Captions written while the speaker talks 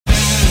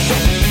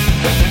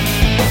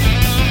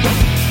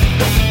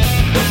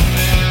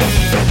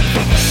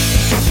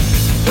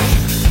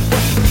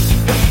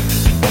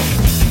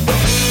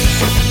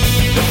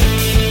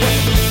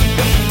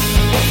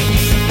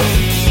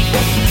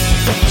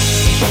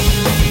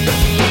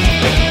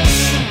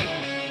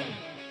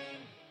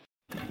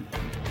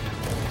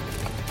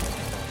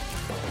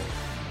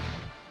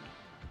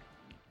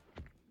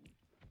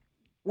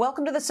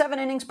Welcome to the 7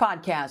 Innings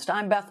Podcast.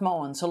 I'm Beth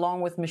Mullins,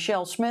 along with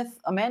Michelle Smith,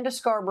 Amanda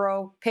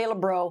Scarborough,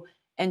 Kayla Bro,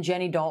 and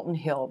Jenny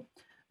Dalton-Hill.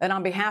 And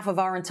on behalf of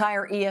our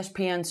entire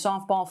ESPN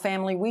softball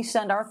family, we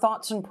send our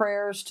thoughts and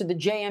prayers to the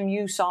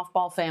JMU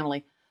softball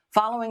family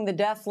following the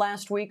death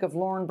last week of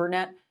Lauren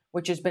Burnett,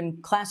 which has been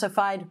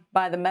classified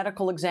by the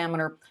medical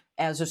examiner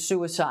as a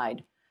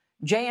suicide.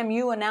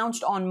 JMU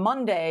announced on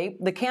Monday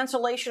the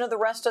cancellation of the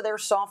rest of their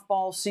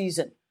softball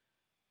season.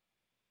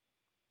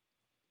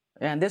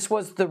 And this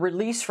was the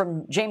release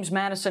from James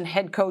Madison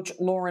head coach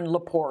Lauren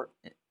Laporte.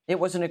 It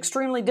was an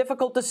extremely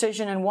difficult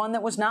decision and one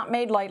that was not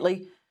made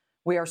lightly.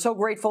 We are so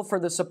grateful for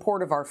the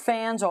support of our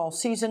fans all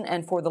season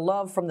and for the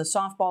love from the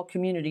softball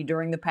community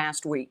during the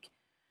past week.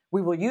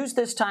 We will use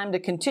this time to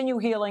continue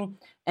healing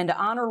and to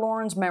honor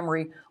Lauren's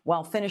memory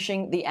while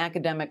finishing the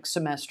academic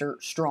semester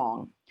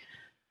strong.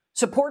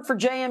 Support for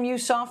JMU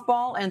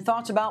softball and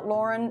thoughts about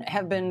Lauren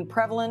have been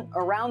prevalent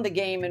around the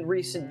game in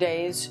recent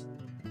days,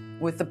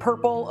 with the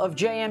purple of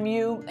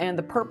JMU and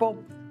the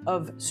purple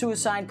of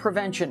suicide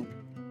prevention.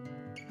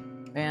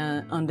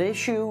 An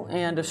issue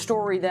and a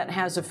story that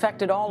has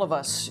affected all of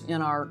us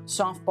in our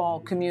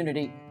softball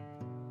community.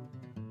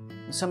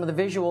 Some of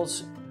the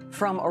visuals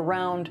from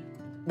around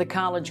the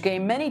college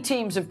game. Many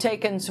teams have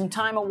taken some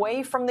time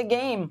away from the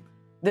game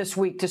this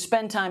week to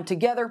spend time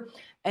together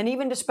and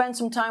even to spend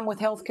some time with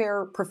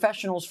healthcare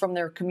professionals from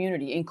their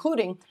community,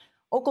 including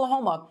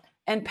Oklahoma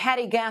and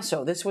Patty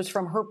Gasso. This was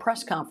from her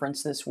press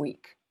conference this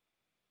week.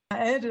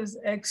 It is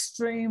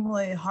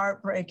extremely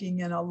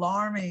heartbreaking and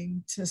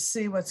alarming to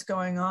see what's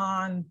going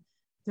on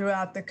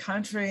throughout the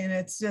country, and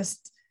it's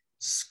just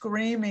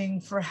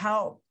screaming for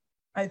help.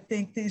 I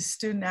think these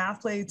student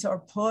athletes are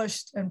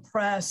pushed and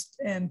pressed,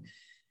 and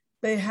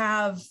they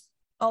have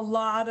a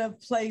lot of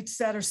plates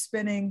that are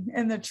spinning,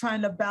 and they're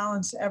trying to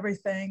balance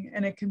everything,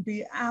 and it can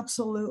be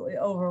absolutely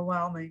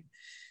overwhelming.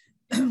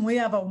 We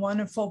have a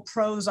wonderful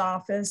pros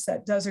office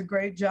that does a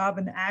great job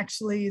and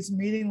actually is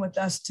meeting with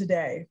us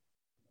today.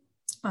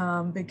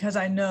 Because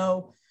I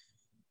know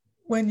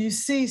when you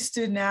see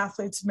student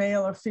athletes,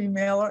 male or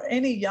female, or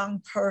any young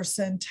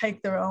person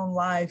take their own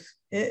life,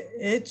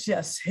 it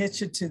just hits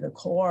you to the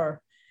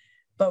core.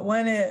 But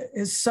when it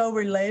is so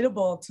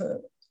relatable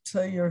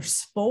to your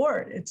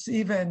sport, it's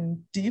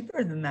even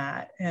deeper than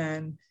that.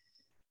 And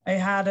I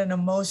had an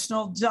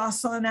emotional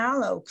Jocelyn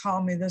Allo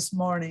call me this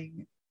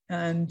morning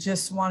and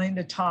just wanting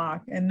to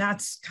talk. And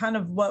that's kind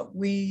of what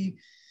we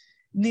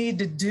need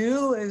to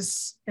do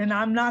is, and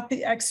I'm not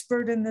the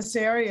expert in this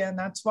area, and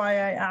that's why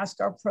I asked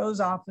our pros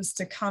office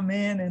to come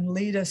in and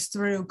lead us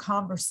through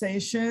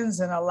conversations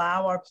and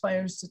allow our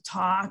players to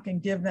talk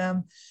and give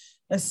them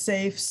a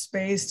safe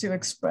space to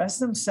express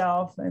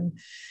themselves. And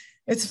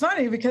it's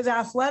funny because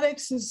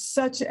athletics is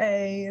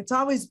it's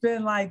always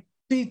been like,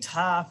 be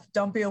tough,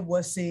 don't be a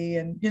wussy,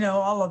 and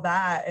all of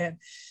that. And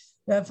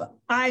if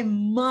I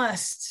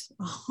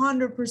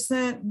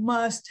 100%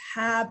 must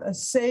have a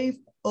safe,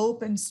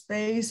 open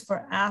space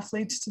for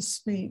athletes to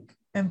speak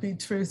and be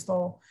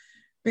truthful,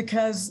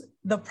 because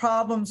the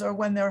problems are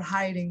when they're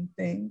hiding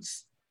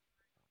things.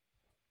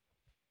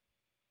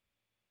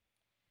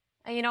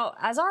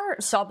 As our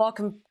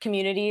softball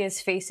community is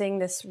facing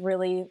this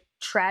really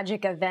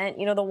tragic event,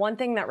 the one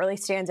thing that really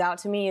stands out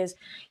to me is,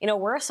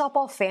 we're a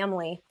softball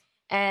family.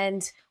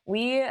 And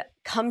we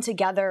come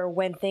together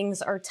when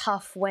things are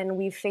tough, when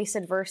we face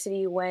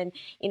adversity, when,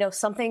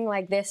 something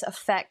like this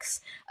affects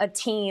a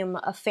team,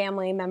 a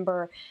family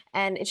member.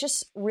 And it's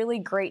just really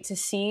great to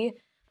see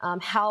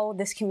how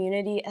this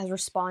community has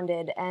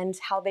responded and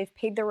how they've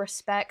paid their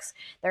respects.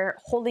 They're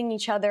holding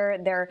each other.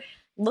 They're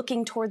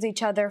looking towards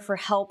each other for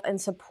help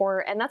and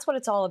support. And that's what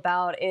it's all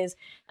about, is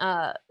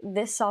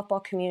this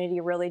softball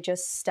community really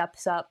just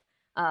steps up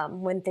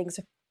when things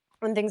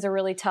are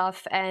really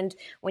tough. And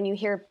when you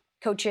hear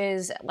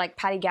coaches like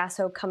Patty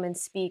Gasso come and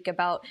speak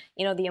about,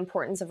 the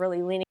importance of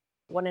really leaning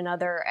on one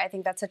another, I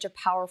think that's such a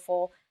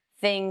powerful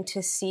thing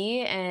to see.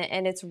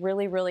 And it's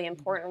really, really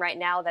important right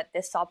now that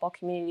this softball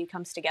community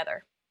comes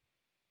together.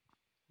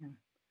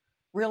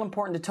 Real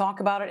important to talk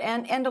about it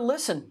and to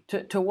listen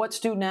to what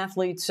student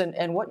athletes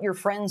and what your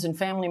friends and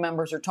family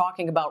members are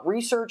talking about.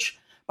 Research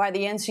by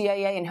the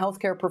NCAA and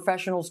healthcare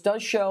professionals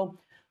does show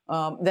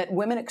that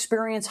women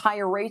experience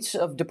higher rates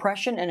of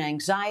depression and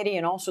anxiety,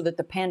 and also that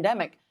the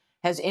pandemic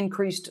has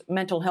increased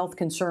mental health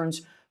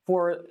concerns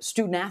for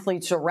student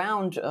athletes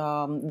around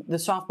the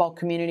softball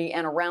community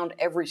and around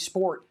every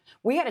sport.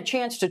 We had a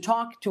chance to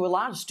talk to a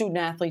lot of student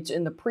athletes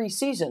in the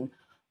preseason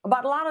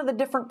about a lot of the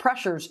different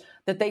pressures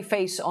that they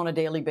face on a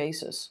daily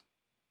basis.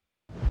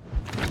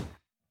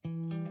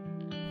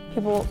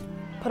 People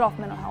put off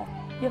mental health.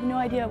 You have no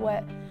idea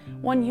what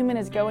one human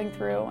is going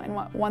through and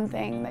what one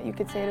thing that you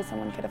could say to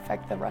someone could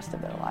affect the rest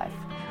of their life.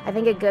 I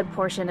think a good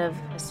portion of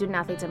student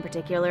athletes in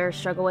particular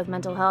struggle with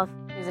mental health.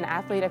 As an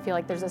athlete, I feel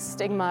like there's a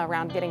stigma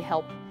around getting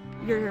help.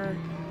 You're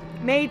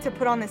made to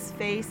put on this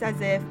face as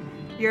if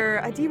you're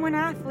a D1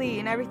 athlete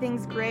and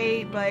everything's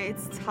great, but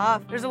it's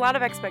tough. There's a lot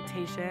of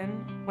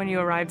expectation when you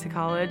arrive to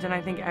college, and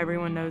I think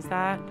everyone knows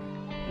that.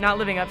 Not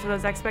living up to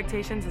those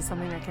expectations is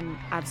something that can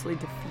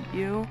absolutely defeat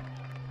you.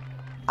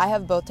 I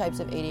have both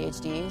types of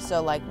ADHD,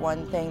 so like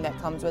one thing that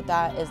comes with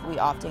that is we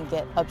often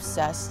get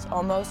obsessed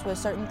almost with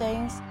certain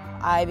things.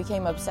 I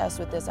became obsessed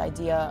with this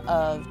idea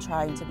of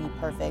trying to be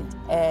perfect,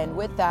 and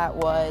with that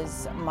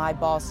was my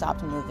ball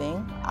stopped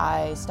moving.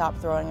 I stopped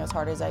throwing as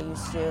hard as I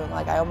used to.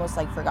 Like I almost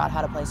like forgot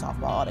how to play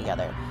softball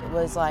altogether. It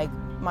was like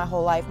my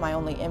whole life, my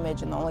only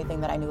image and the only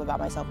thing that I knew about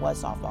myself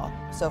was softball.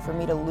 So for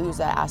me to lose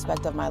that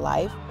aspect of my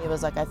life, it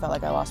was like I felt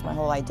like I lost my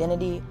whole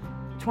identity.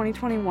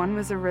 2021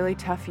 was a really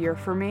tough year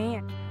for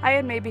me. I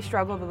had maybe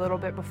struggled a little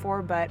bit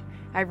before, but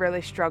I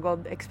really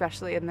struggled,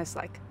 especially in this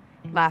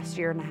last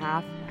year and a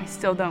half. I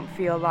still don't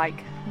feel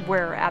like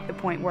we're at the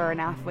point where an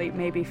athlete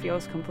maybe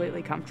feels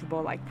completely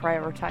comfortable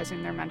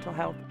prioritizing their mental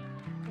health.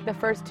 The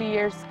first 2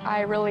 years,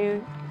 I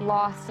really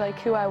lost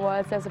who I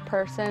was as a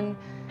person.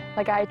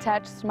 I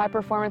attached my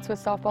performance with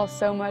softball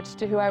so much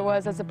to who I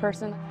was as a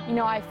person.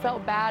 I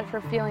felt bad for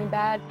feeling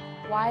bad.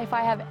 Why, if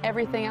I have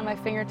everything at my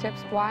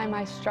fingertips, why am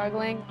I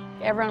struggling?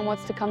 Everyone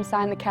wants to come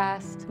sign the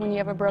cast when you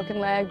have a broken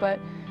leg, but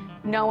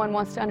no one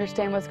wants to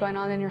understand what's going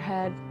on in your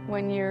head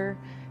when you're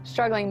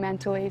struggling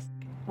mentally.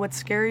 What's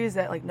scary is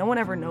that no one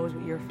ever knows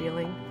what you're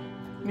feeling.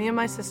 Me and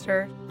my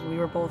sister, we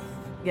were both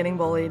getting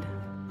bullied.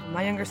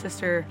 My younger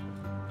sister,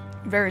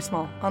 very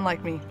small,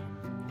 unlike me,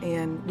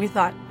 and we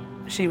thought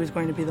she was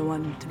going to be the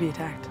one to be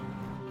attacked.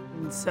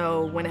 And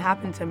so when it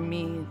happened to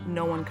me,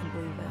 no one could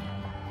believe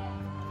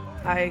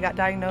it. I got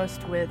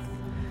diagnosed with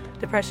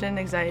depression,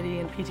 anxiety,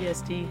 and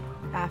PTSD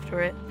after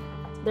it.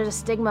 There's a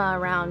stigma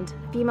around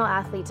female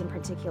athletes in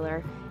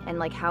particular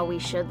and how we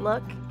should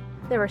look.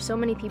 There were so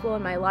many people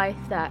in my life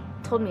that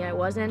told me I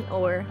wasn't,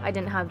 or I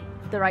didn't have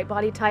the right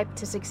body type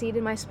to succeed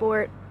in my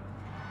sport.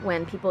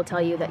 When people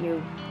tell you that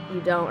you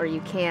don't or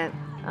you can't,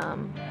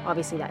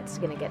 obviously that's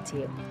going to get to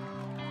you.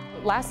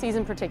 Last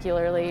season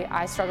particularly,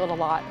 I struggled a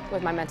lot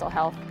with my mental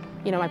health.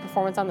 My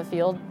performance on the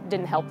field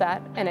didn't help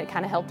that, and it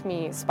kind of helped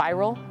me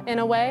spiral in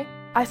a way.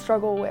 I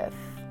struggle with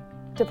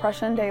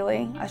depression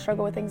daily. I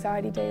struggle with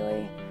anxiety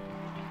daily.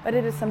 But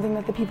it is something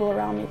that the people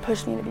around me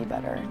push me to be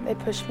better. They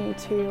push me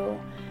to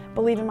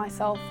believe in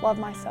myself, love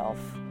myself.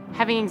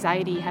 Having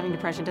anxiety, having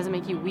depression doesn't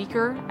make you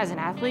weaker as an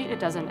athlete. It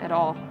doesn't at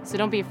all. So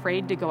don't be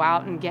afraid to go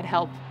out and get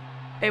help.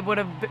 It would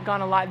have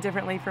gone a lot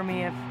differently for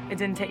me if it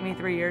didn't take me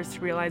 3 years to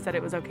realize that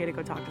it was okay to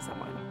go talk to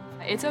someone.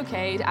 It's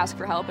okay to ask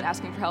for help, and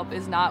asking for help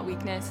is not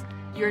weakness.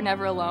 You're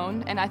never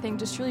alone, and I think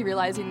just truly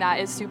realizing that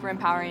is super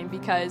empowering,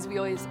 because we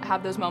always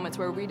have those moments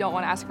where we don't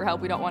want to ask for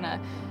help. We don't want to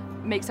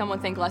make someone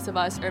think less of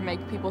us or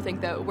make people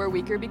think that we're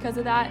weaker because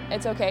of that.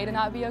 It's okay to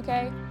not be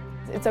okay.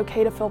 It's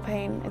okay to feel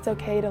pain. It's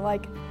okay to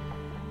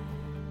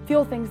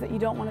feel things that you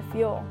don't want to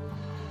feel.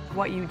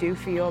 What you do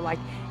feel, it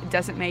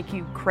doesn't make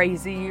you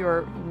crazy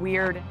or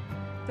weird.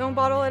 Don't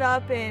bottle it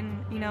up and,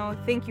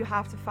 think you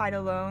have to fight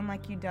alone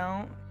like you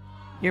don't.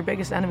 Your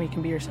biggest enemy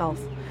can be yourself.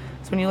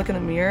 So when you look in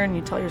the mirror and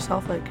you tell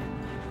yourself,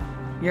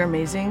 you're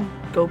amazing,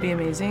 go be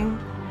amazing,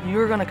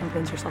 you're going to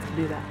convince yourself to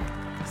do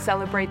that.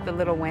 Celebrate the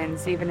little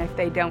wins, even if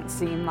they don't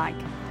seem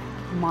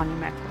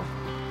monumental.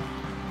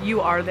 You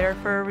are there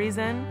for a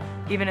reason,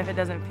 even if it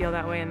doesn't feel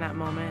that way in that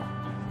moment.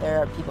 There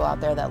are people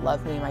out there that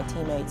love me, my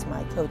teammates,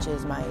 my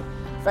coaches, my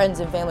friends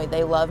and family.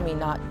 They love me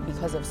not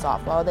because of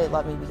softball, they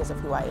love me because of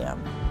who I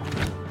am.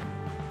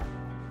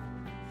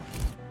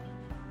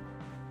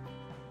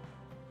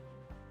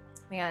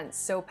 Man, it's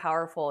so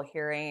powerful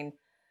hearing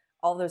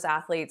all those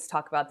athletes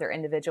talk about their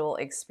individual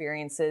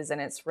experiences, and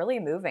it's really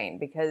moving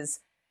because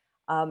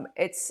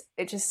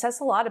it just says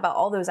a lot about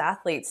all those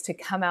athletes to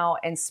come out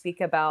and speak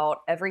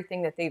about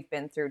everything that they've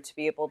been through, to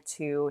be able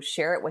to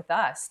share it with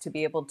us, to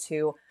be able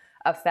to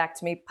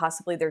affect maybe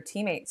possibly their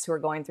teammates who are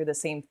going through the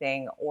same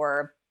thing,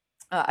 or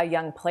a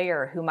young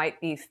player who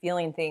might be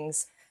feeling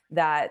things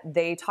that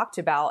they talked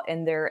about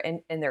in their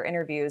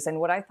interviews. And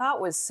what I thought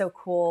was so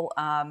cool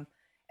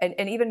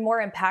and even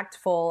more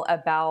impactful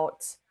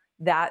about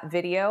that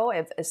video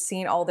of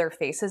seeing all their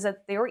faces,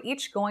 that they were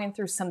each going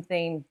through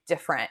something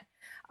different.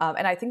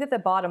 And I think that the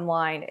bottom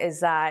line is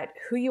that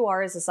who you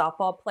are as a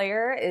softball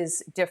player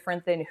is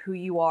different than who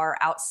you are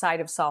outside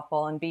of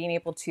softball, and being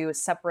able to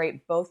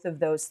separate both of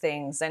those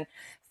things and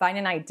find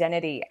an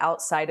identity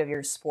outside of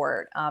your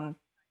sport.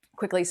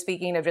 Quickly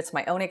speaking of just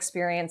my own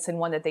experience, and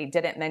one that they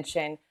didn't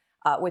mention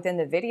within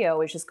the video,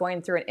 is just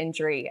going through an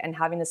injury and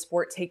having the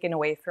sport taken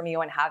away from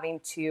you, and having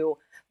to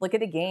look at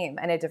the game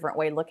in a different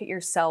way, look at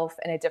yourself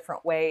in a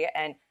different way,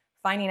 and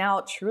finding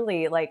out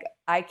truly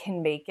I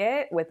can make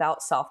it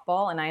without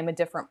softball, and I am a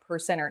different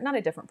person, or not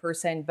a different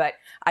person, but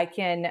I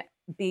can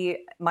be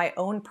my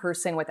own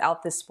person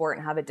without this sport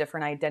and have a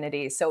different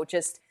identity. So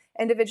just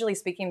individually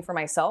speaking for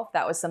myself,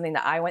 that was something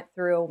that I went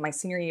through my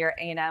senior year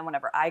at A&M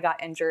whenever I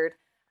got injured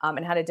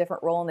and had a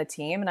different role in the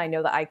team. And I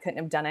know that I couldn't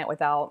have done it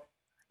without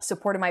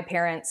support of my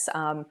parents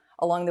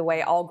along the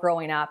way, all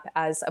growing up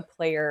as a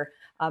player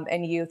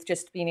and youth,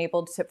 just being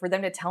able to, for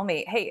them to tell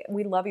me, hey,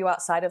 we love you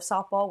outside of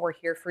softball. We're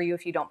here for you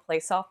if you don't play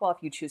softball,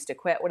 if you choose to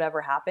quit,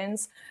 whatever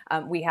happens,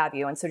 we have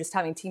you. And so just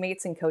having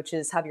teammates and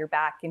coaches have your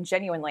back and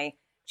genuinely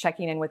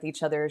checking in with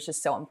each other is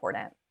just so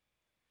important.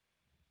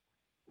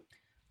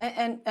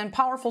 And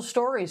powerful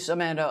stories,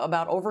 Amanda,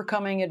 about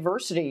overcoming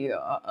adversity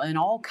in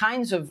all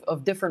kinds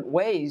of different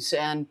ways.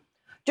 And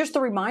just a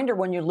reminder,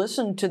 when you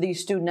listen to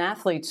these student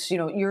athletes,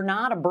 you're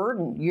not a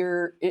burden.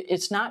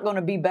 It's not going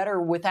to be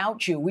better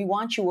without you. We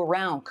want you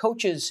around.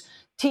 Coaches,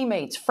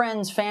 teammates,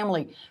 friends,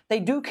 family, they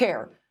do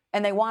care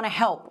and they want to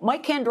help.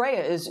 Mike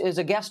Candrea is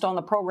a guest on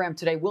the program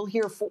today. We'll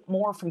hear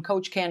more from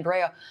Coach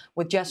Candrea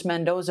with Jess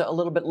Mendoza a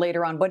little bit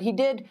later on. But he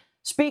did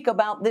speak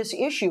about this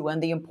issue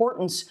and the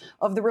importance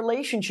of the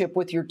relationship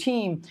with your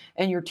team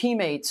and your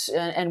teammates.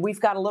 And we've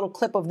got a little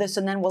clip of this,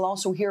 and then we'll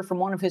also hear from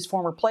one of his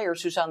former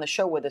players who's on the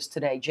show with us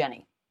today,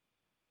 Jenny.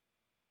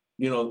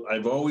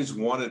 I've always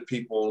wanted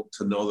people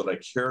to know that I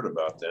cared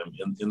about them.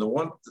 And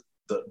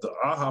the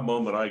aha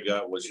moment I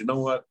got was, you know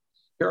what?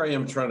 Here I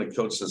am trying to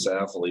coach this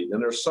athlete, and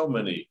there's so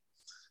many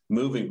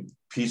moving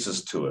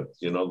pieces to it.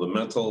 The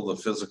mental, the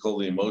physical,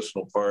 the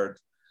emotional part.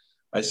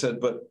 I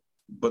said,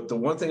 but the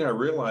one thing I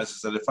realized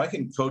is that if I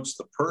can coach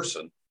the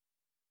person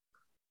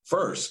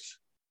first,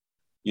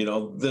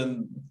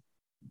 then,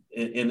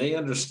 and they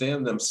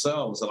understand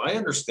themselves and I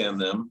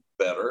understand them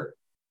better,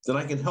 then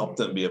I can help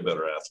them be a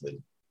better athlete.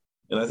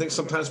 And I think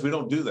sometimes we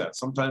don't do that.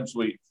 Sometimes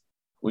we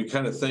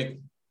kind of think,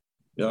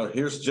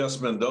 here's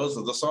Jess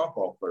Mendoza, the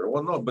softball player.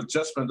 Well, no, but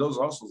Jess Mendoza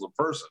also is a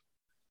person,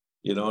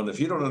 and if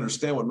you don't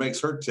understand what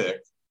makes her tick,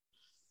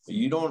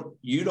 you're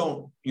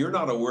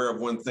not aware of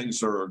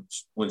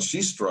when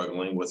she's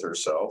struggling with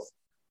herself.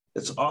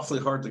 It's awfully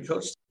hard to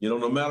coach.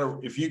 No matter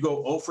if you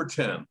go 0 for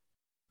 10,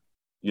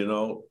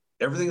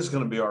 everything's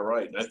going to be all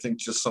right. And I think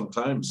just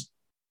sometimes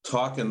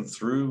talking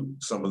through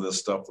some of this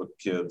stuff with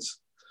kids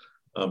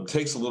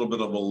takes a little bit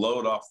of a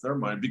load off their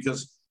mind,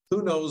 because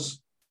who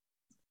knows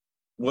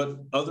what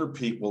other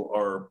people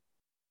are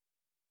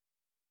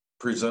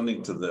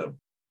presenting to them.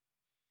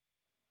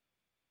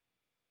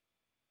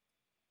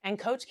 And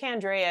Coach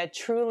Candrea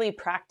truly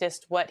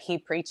practiced what he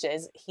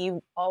preaches. He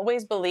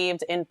always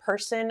believed in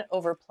person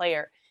over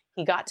player.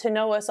 He got to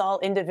know us all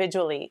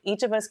individually.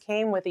 Each of us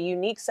came with a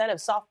unique set of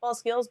softball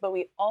skills, but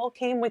we all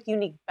came with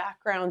unique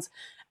backgrounds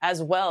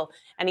as well.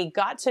 And he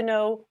got to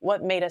know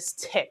what made us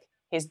tick.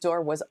 His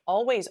door was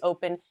always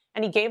open,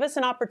 and he gave us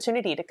an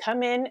opportunity to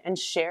come in and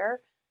share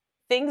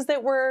things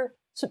that were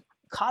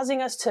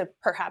causing us to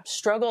perhaps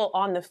struggle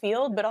on the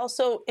field, but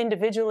also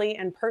individually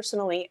and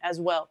personally as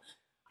well.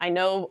 I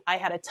know I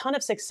had a ton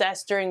of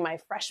success during my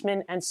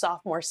freshman and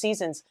sophomore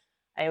seasons.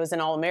 I was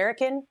an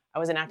All-American. I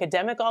was an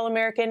academic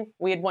All-American.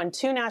 We had won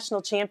 2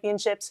 national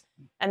championships.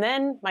 And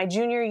then my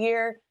junior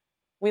year,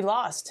 we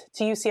lost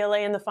to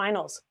UCLA in the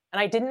finals. And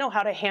I didn't know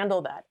how to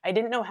handle that. I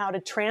didn't know how to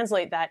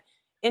translate that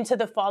into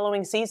the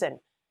following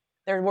season.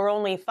 There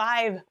were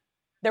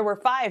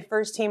 5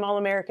 first-team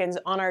All-Americans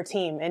on our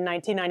team in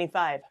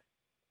 1995.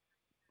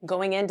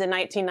 Going into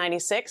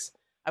 1996,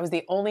 I was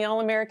the only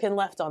All-American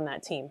left on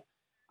that team.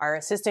 Our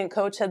assistant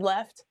coach had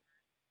left,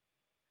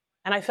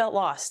 and I felt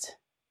lost.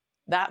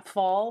 That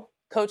fall,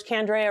 Coach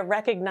Candrea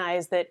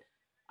recognized that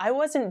I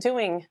wasn't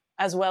doing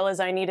as well as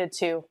I needed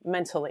to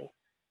mentally.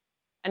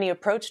 And he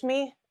approached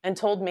me and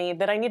told me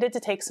that I needed to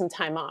take some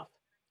time off.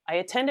 I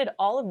attended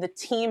all of the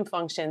team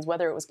functions,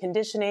 whether it was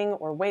conditioning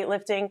or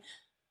weightlifting,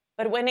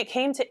 but when it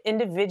came to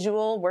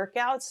individual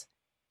workouts,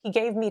 he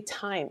gave me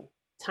time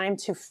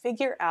to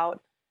figure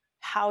out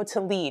how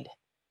to lead.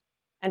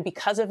 And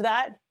because of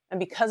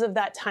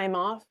that time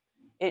off,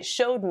 it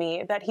showed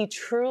me that he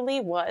truly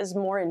was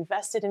more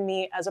invested in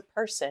me as a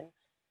person,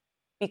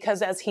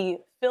 because as he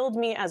filled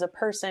me as a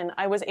person,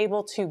 I was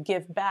able to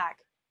give back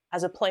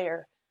as a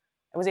player.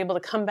 I was able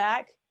to come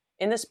back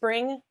in the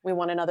spring. We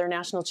won another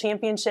national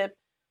championship.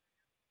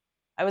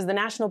 I was the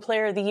National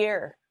Player of the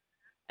Year.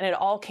 And it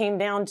all came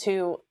down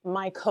to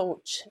my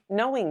coach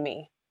knowing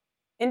me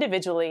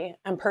individually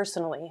and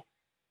personally.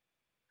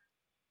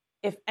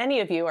 If any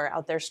of you are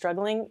out there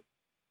struggling,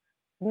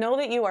 know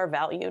that you are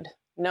valued.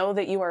 Know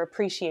that you are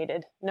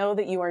appreciated. Know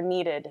that you are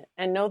needed.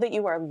 And know that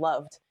you are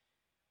loved.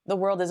 The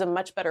world is a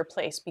much better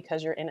place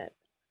because you're in it.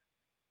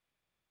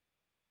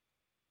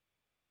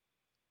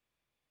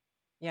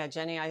 Yeah,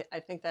 Jenny, I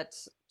think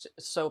that's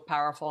so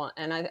powerful.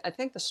 And I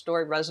think the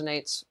story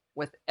resonates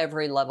with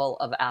every level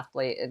of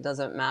athlete. It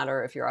doesn't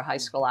matter if you're a high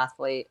school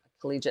athlete,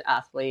 a collegiate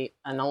athlete,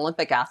 an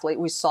Olympic athlete.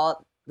 We saw it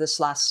this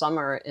last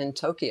summer in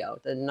Tokyo,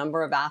 the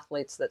number of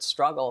athletes that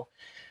struggle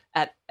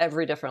at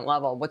every different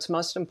level. What's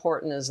most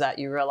important is that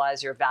you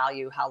realize your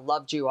value, how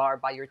loved you are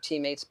by your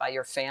teammates, by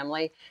your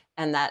family,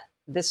 and that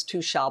this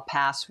too shall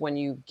pass when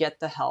you get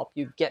the help,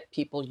 you get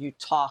people, you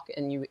talk,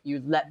 and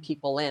you let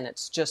people in.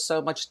 It's just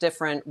so much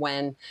different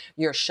when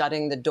you're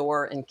shutting the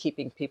door and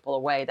keeping people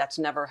away. That's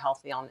never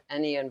healthy on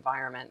any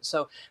environment.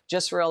 So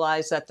just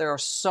realize that there are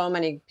so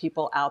many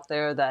people out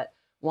there that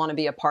want to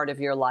be a part of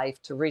your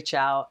life, to reach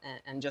out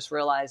and just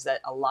realize that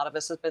a lot of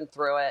us have been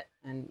through it,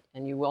 and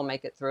you will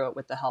make it through it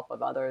with the help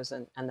of others,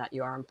 and that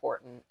you are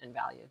important and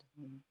valued.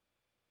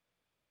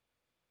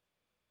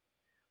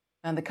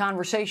 And the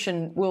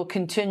conversation will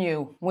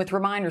continue with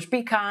reminders.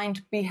 Be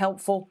kind, be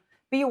helpful,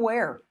 be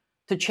aware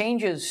to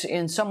changes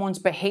in someone's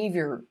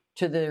behavior,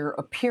 to their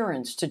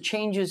appearance, to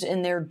changes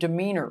in their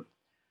demeanor.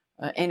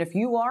 And if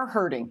you are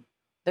hurting,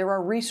 there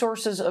are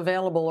resources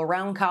available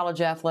around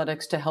college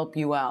athletics to help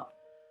you out.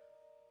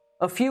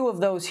 A few of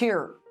those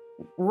here,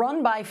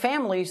 run by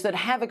families that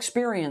have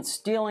experience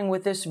dealing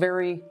with this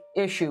very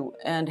issue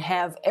and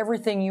have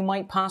everything you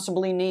might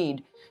possibly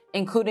need,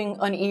 including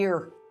an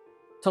ear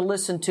to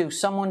listen to,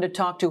 someone to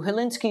talk to.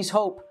 Helinski's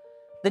Hope,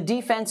 the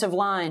defensive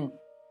line,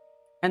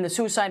 and the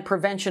Suicide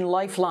Prevention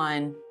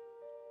Lifeline,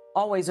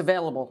 always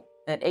available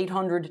at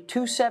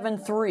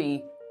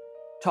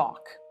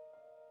 800-273-TALK.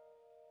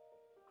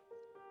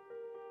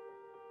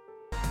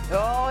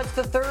 Oh, it's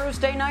the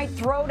Thursday night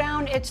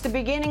throwdown. It's the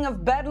beginning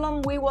of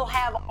Bedlam. We will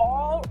have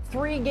all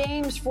 3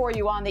 games for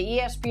you on the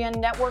ESPN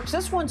networks.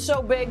 This one's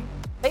so big,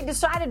 they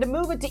decided to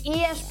move it to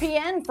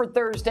ESPN for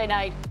Thursday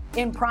night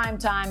in prime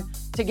time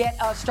to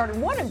get us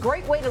started. What a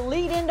great way to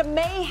lead into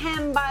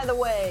mayhem, by the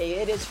way.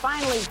 It is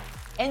finally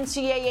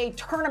NCAA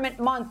tournament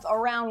month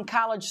around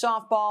college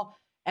softball,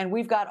 and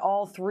we've got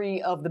all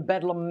 3 of the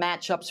Bedlam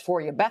matchups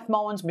for you. Beth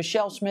Mowins,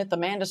 Michelle Smith,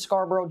 Amanda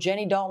Scarborough,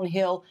 Jenny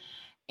Dalton-Hill,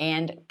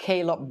 and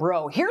Kayla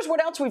Bro. Here's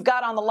what else we've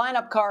got on the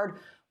lineup card.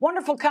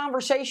 Wonderful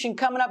conversation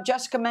coming up.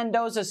 Jessica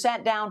Mendoza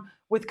sat down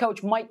with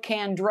Coach Mike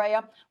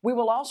Candrea. We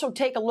will also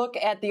take a look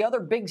at the other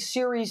big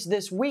series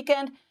this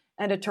weekend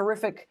and a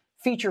terrific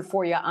feature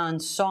for you on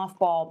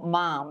softball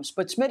moms.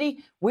 But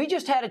Smitty, we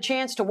just had a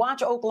chance to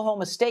watch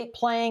Oklahoma State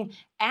playing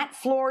at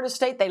Florida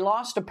State. They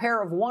lost a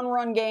pair of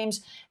 1-run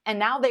games, and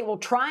now they will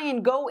try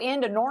and go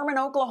into Norman,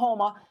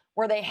 Oklahoma,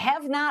 where they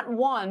have not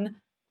won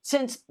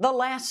since the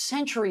last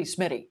century,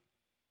 Smitty.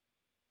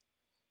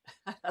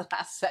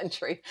 Last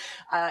century.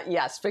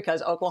 Yes,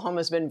 because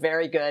Oklahoma's been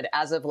very good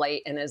as of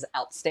late and is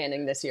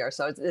outstanding this year.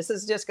 So this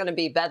is just going to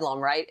be Bedlam,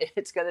 right?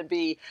 It's going to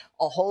be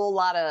a whole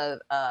lot of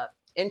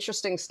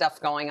interesting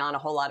stuff going on, a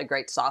whole lot of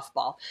great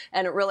softball.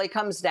 And it really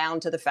comes down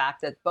to the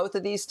fact that both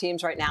of these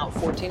teams right now,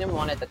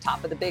 14-1 at the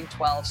top of the Big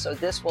 12. So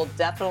this will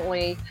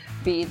definitely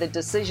be the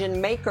decision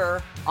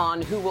maker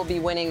on who will be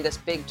winning this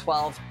Big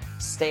 12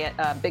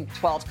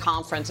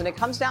 conference. And it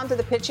comes down to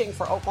the pitching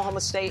for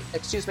Oklahoma,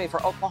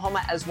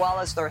 as well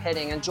as their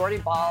hitting. And Jordy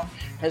Ball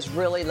has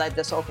really led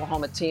this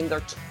Oklahoma team.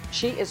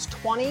 She is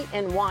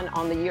 20-1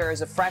 on the year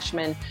as a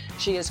freshman.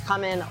 She has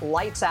come in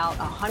lights out,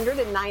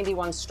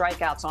 191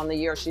 strikeouts on the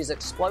year. She's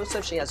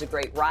explosive. She has a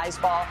great rise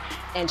ball,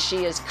 and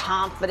she is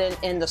confident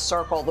in the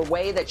circle. The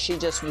way that she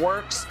just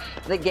works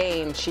the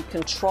game, she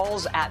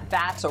controls at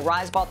bats, a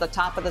rise ball at the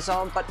top of the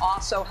zone, but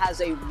also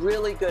has a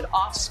really good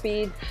off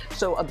speed.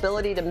 So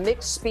ability to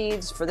mix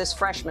speeds for this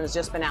freshman has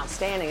just been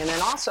outstanding. And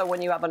then also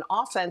when you have an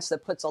offense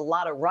that puts a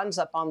lot of runs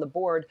up on the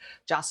board,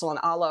 Jocelyn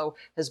Alo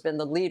has been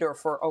the leader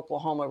for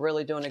Oklahoma,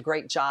 really doing a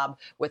great job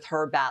with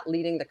her bat,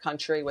 leading the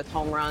country with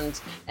home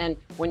runs. And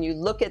when you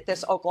look at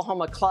this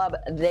Oklahoma club,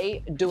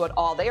 they do it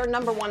all. They are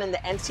number 1 in the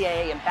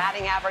NCAA in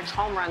batting average,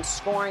 home runs,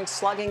 scoring,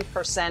 slugging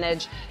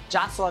percentage.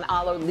 Jocelyn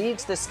Alo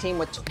leads this team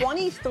with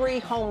 23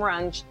 home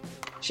runs.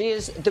 She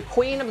is the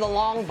queen of the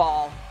long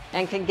ball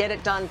and can get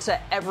it done to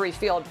every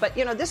field. But,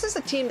 this is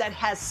a team that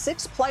has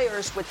 6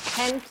 players with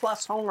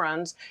 10-plus home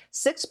runs,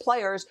 6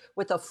 players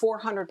with a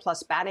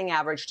 400-plus batting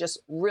average, just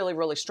really,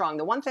 really strong.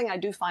 The one thing I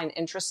do find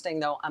interesting,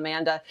 though,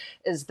 Amanda,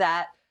 is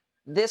that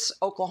this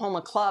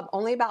Oklahoma club,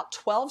 only about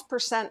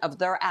 12% of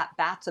their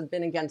at-bats have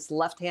been against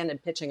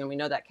left-handed pitching. And we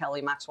know that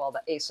Kelly Maxwell,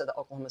 the ace of the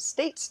Oklahoma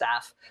State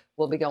staff,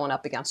 will be going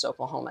up against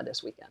Oklahoma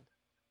this weekend.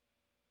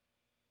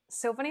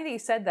 So funny that you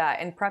said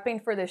that. In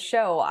prepping for this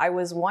show, I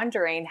was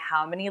wondering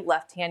how many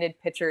left-handed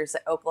pitchers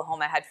that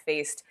Oklahoma had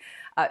faced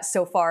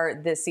so far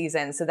this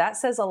season. So that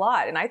says a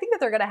lot. And I think that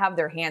they're going to have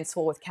their hands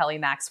full with Kelly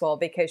Maxwell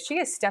because she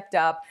has stepped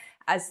up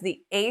as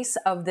the ace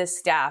of this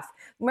staff.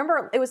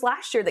 Remember, it was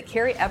last year that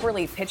Carrie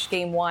Eberle pitched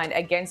game 1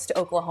 against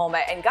Oklahoma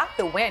and got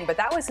the win, but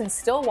that was in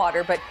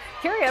Stillwater. But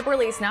Carrie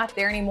Eberle is not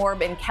there anymore,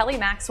 and Kelly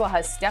Maxwell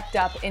has stepped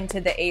up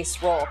into the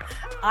ace role.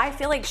 I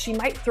feel like she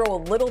might throw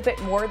a little bit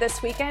more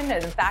this weekend,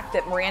 and the fact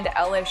that Miranda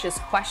Ellish is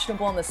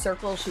questionable in the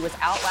circle. She was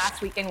out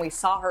last weekend. We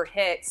saw her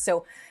hit,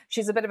 so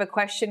she's a bit of a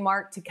question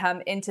mark to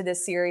come into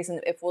this series and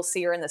if we'll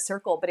see her in the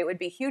circle, but it would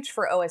be huge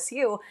for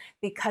OSU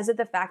because of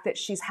the fact that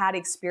she's had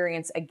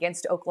experience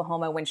against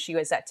Oklahoma when she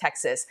was at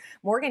Texas.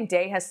 Morgan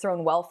Day has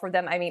thrown well for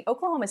them. I mean,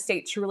 Oklahoma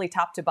State truly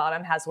top to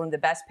bottom has one of the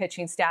best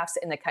pitching staffs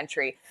in the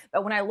country.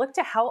 But when I look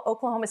to how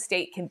Oklahoma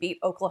State can beat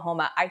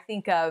Oklahoma, I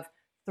think of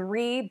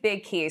 3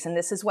 big keys, and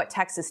this is what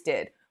Texas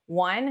did.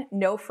 1,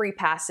 no free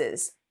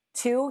passes.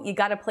 2, you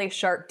got to play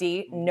sharp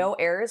D, no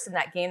errors. In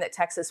that game that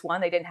Texas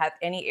won, they didn't have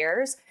any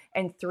errors.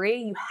 And 3,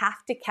 you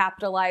have to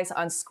capitalize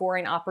on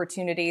scoring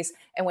opportunities.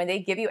 And when they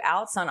give you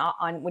outs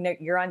on when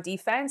you're on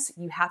defense,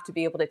 you have to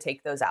be able to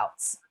take those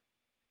outs.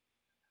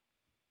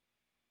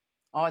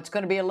 Oh, it's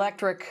going to be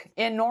electric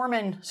in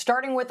Norman,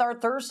 starting with our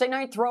Thursday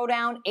night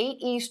throwdown, 8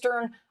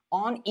 Eastern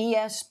on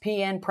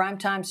ESPN,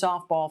 primetime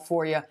softball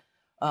for you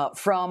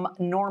from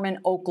Norman,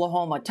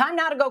 Oklahoma. Time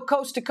now to go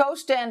coast to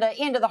coast and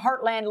into the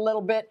heartland a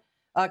little bit.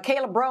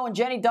 Kayla Bro and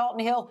Jenny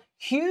Dalton-Hill,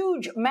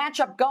 huge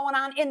matchup going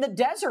on in the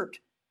desert.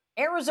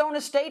 Arizona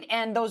State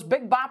and those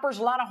big boppers,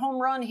 a lot of home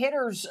run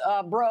hitters,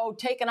 Bro,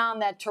 taking on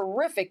that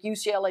terrific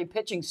UCLA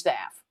pitching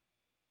staff.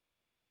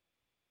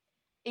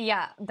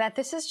 Yeah, that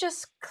this is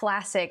just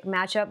classic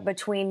matchup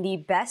between the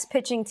best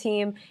pitching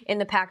team in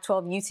the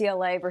Pac-12,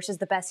 UCLA, versus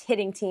the best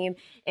hitting team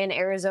in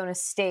Arizona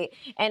State.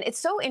 And it's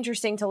so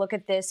interesting to look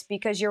at this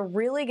because you're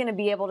really going to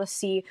be able to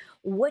see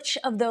which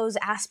of those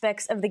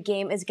aspects of the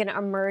game is going to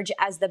emerge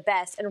as the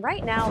best. And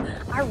right now,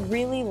 I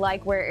really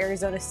like where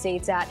Arizona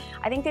State's at.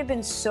 I think they've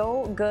been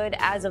so good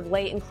as of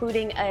late,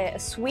 including a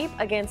sweep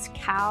against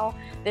Cal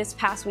this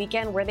past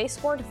weekend where they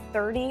scored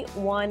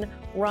 31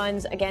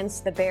 runs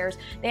against the Bears.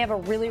 They have a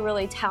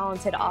really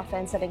talented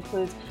offense that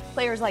includes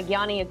players like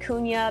Yanni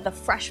Acuna. The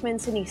freshman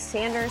Sydney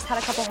Sanders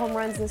had a couple home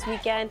runs this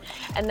weekend.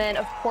 And then,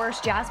 of course,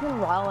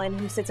 Jasmine Wallen,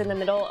 who sits in the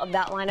middle of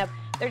that lineup.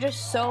 They're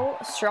just so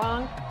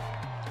strong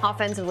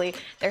offensively.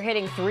 They're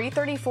hitting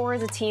 .334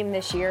 as a team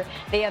this year.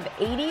 They have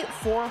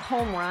 84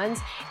 home runs,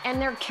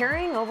 and they're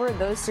carrying over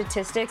those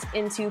statistics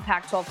into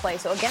Pac-12 play.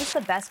 So against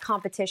the best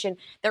competition,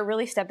 they're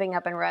really stepping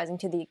up and rising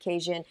to the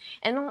occasion.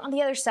 And on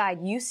the other side,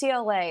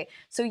 UCLA.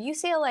 So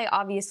UCLA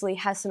obviously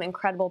has some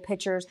incredible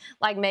pitchers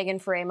like Megan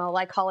Framo,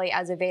 like Holly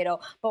Azevedo,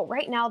 but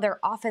right now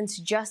their offense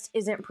just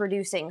isn't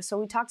producing. So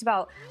we talked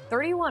about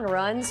 31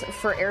 runs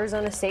for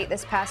Arizona State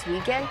this past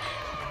weekend.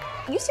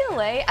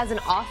 UCLA, as an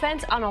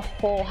offense on a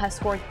whole, has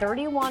scored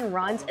 31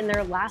 runs in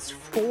their last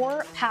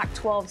 4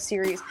 Pac-12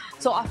 series.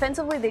 So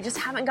offensively, they just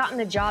haven't gotten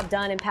the job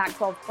done in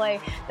Pac-12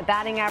 play. The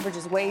batting average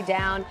is way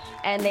down,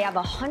 and they have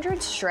 100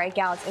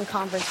 strikeouts in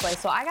conference play.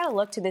 So I got to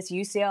look to this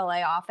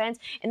UCLA offense,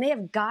 and they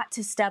have got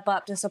to step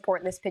up to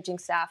support this pitching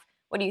staff.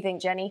 What do you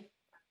think, Jenny?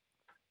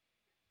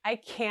 I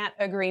can't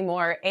agree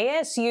more.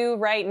 ASU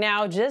right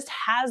now just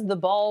has the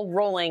ball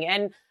rolling.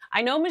 And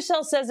I know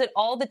Michelle says it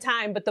all the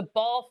time, but the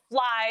ball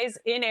flies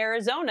in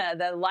Arizona.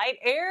 The light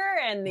air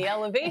and the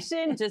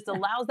elevation just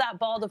allows that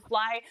ball to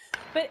fly.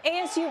 But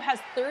ASU has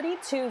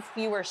 32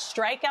 fewer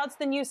strikeouts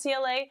than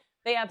UCLA.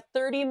 They have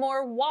 30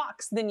 more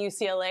walks than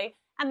UCLA.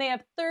 And they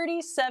have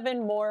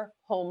 37 more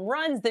home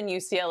runs than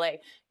UCLA.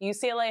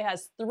 UCLA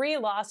has 3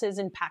 losses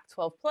in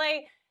Pac-12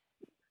 play.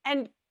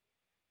 And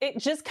it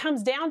just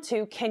comes down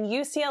to, can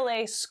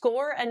UCLA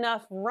score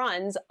enough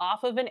runs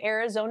off of an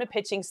Arizona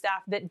pitching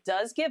staff that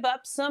does give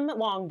up some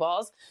long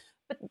balls,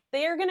 but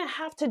they're going to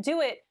have to do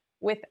it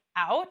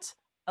without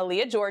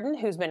Aaliyah Jordan,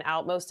 who's been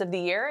out most of the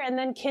year, and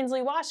then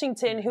Kinsley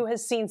Washington, who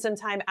has seen some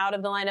time out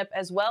of the lineup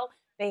as well.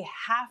 They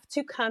have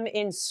to come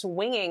in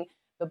swinging.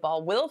 The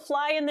ball will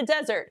fly in the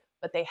desert,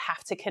 but they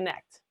have to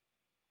connect.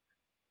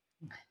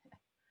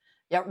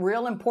 Yeah,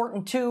 real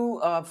important, too,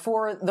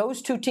 for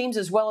those two teams,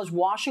 as well as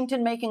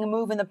Washington making a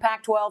move in the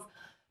Pac-12,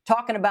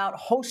 talking about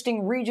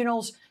hosting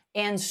regionals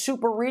and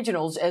super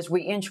regionals as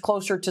we inch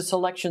closer to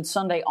Selection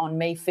Sunday on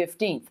May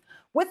 15th.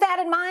 With that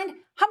in mind,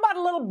 how about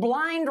a little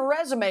blind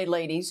resume,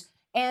 ladies?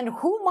 And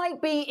who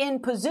might be in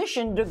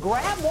position to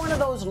grab one of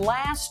those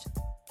last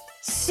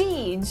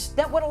seeds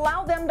that would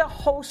allow them to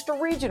host a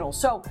regional?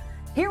 So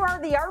here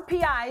are the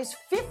RPIs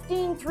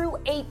 15 through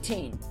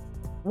 18.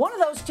 One of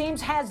those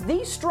teams has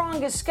the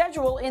strongest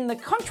schedule in the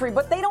country,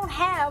 but they don't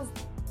have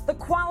the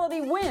quality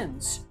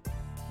wins.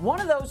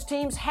 One of those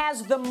teams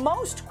has the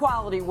most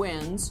quality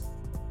wins,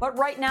 but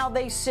right now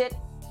they sit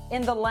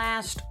in the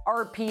last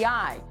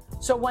RPI.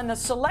 So when the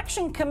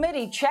selection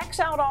committee checks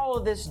out all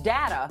of this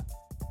data,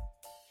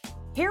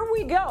 here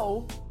we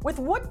go with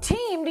what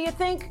team do you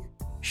think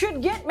should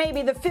get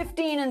maybe the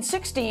 15 and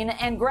 16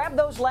 and grab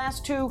those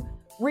last 2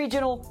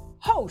 regional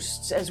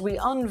hosts as we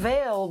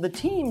unveil the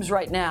teams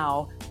right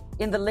now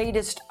in the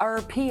latest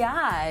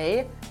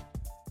RPI.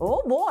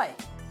 Oh boy,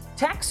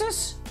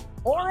 Texas,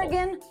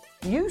 Oregon,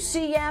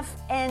 UCF,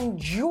 and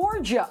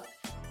Georgia.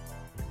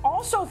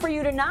 Also for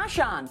you to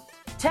nosh on,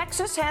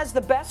 Texas has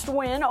the best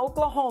win,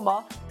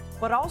 Oklahoma,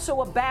 but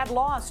also a bad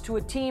loss to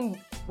a team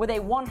with a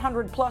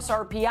 100-plus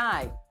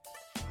RPI.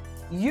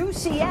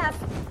 UCF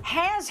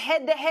has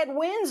head-to-head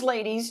wins,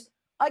 ladies,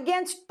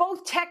 against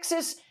both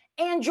Texas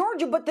and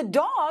Georgia, but the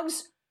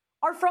Dogs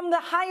are from the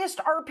highest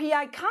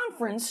RPI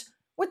conference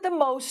with the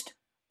most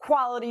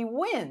quality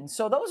wins.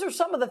 So those are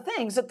some of the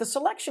things that the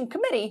selection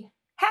committee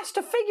has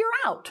to figure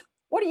out.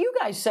 What do you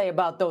guys say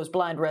about those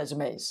blind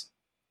resumes?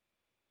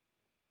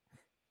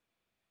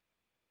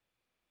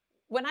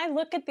 When I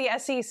look at the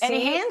SEC,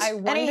 any hands? I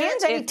wonder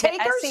Any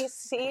takers? The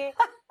SEC.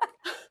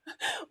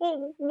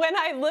 Well, when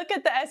I look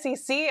at the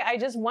SEC, I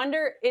just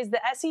wonder, is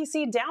the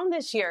SEC down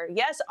this year?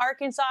 Yes,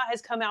 Arkansas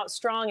has come out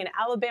strong and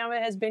Alabama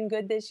has been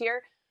good this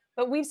year,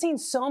 but we've seen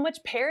so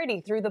much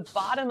parity through the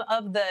bottom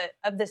of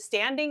the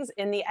standings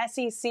in the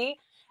SEC.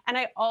 And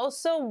I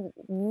also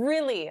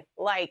really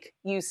like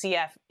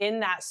UCF in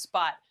that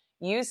spot.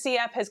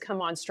 UCF has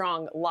come on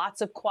strong,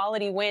 lots of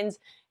quality wins,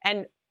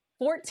 and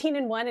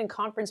 14-1 in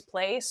conference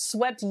play,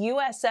 swept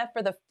USF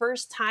for the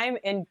first time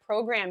in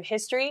program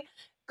history.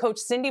 Coach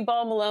Cindy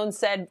Ball Malone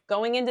said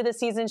going into the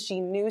season, she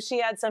knew she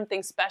had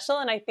something special,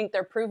 and I think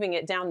they're proving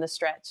it down the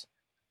stretch.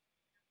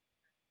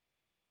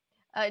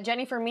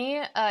 Jenny, for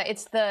me,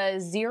 it's the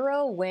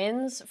 0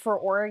 wins for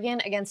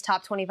Oregon against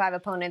top 25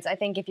 opponents. I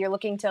think if you're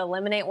looking to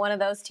eliminate one of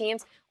those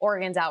teams,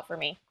 Oregon's out for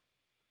me.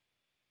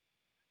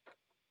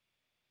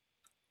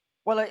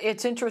 Well,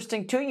 it's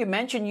interesting, too. You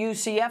mentioned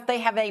UCF. They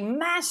have a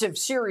massive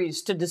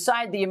series to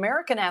decide the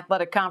American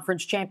Athletic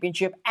Conference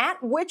Championship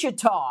at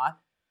Wichita.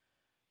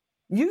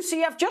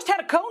 UCF just had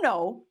a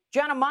Kono,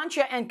 Jana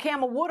Mancha and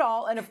Kama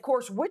Woodall, and, of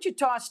course,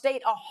 Wichita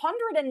State,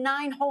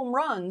 109 home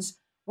runs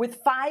with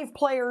 5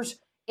 players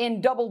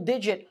in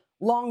double-digit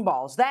long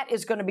balls. That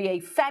is going to be a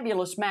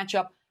fabulous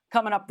matchup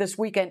coming up this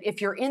weekend.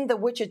 If you're in the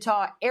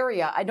Wichita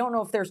area, I don't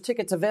know if there's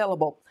tickets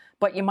available,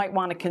 but you might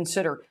want to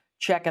consider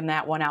checking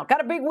that one out.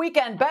 Got a big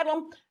weekend,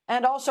 Bedlam,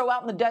 and also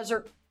out in the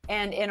desert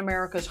and in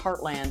America's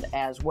heartland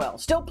as well.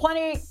 Still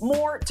plenty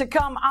more to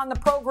come on the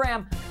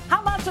program.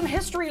 How about some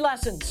history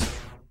lessons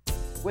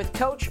with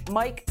Coach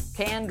Mike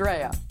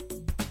Candrea?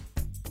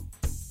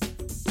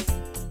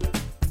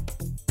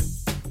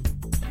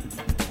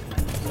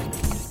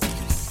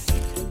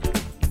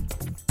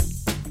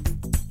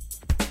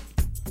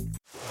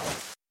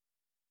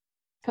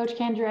 Coach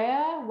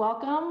Candrea,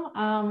 welcome.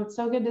 It's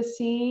so good to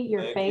see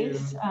your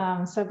face.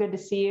 So good to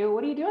see you.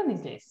 What are you doing these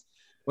days?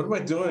 What am I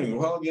doing?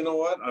 Well, you know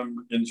what?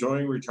 I'm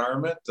enjoying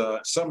retirement,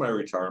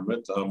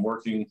 semi-retirement. I'm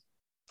working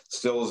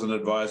still as an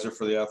advisor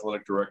for the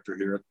athletic director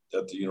here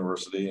at the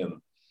university and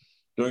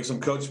doing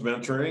some coach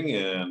mentoring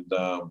and,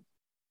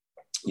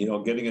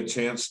 getting a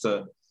chance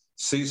to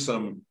see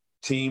some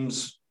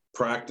teams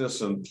practice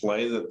and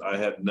play that I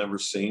had never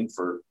seen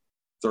for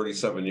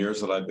 37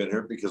 years that I've been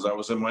here because I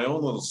was in my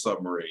own little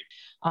submarine.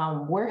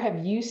 Where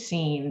have you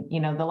seen,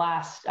 the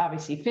last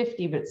obviously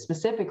 50, but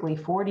specifically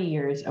 40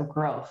 years of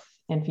growth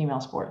in female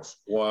sports?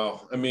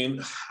 Wow. I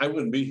mean, I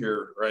wouldn't be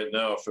here right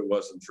now if it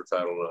wasn't for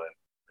Title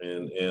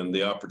IX and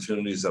the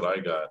opportunities that I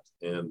got.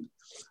 And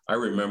I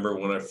remember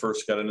when I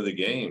first got into the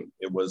game,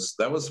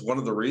 that was one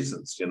of the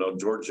reasons,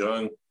 George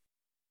Young,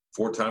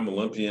 4-time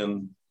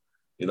Olympian,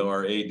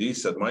 our AD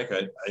said, Mike,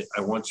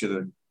 I want you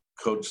to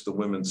coach the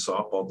women's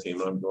softball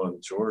team. And I'm going,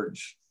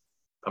 George,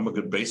 I'm a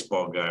good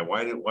baseball guy.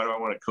 Why do I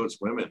want to coach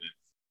women? And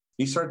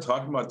he started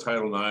talking about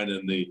Title IX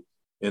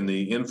and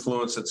the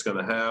influence it's going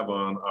to have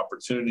on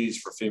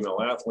opportunities for female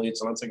athletes.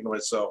 And I'm thinking to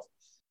myself,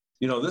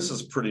 this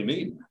is pretty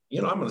neat.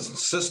 I'm an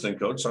assistant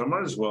coach, so I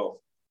might as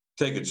well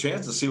take a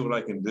chance to see what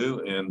I can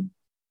do.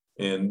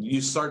 And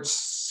you start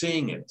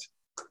seeing it.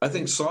 I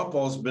think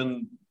softball's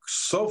been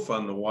so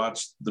fun to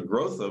watch the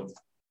growth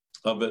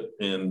of it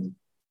and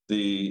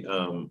the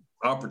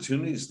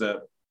opportunities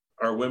that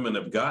our women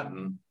have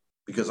gotten,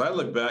 because I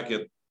look back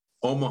at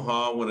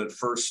Omaha when it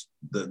first,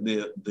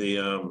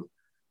 the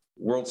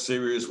World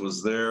Series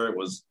was there. It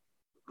was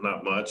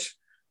not much.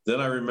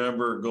 Then I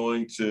remember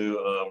going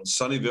to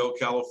Sunnyvale,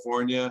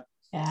 California,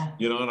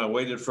 and I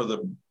waited for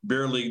the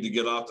beer league to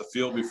get off the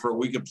field before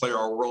we could play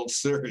our World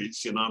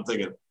Series. I'm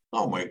thinking,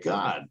 oh my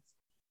God,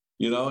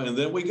 and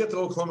then we get to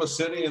Oklahoma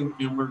City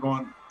and we're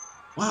going,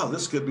 wow,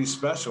 this could be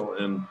special.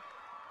 And,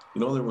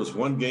 there was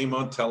one game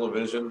on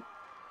television,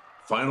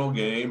 final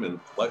game, and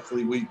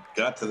luckily we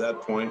got to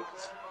that point,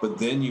 but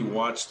then you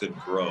watched it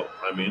grow.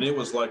 I mean, it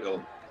was like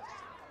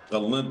a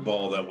lint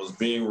ball that was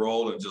being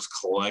rolled and just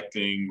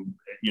collecting,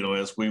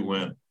 as we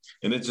went,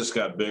 and it just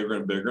got bigger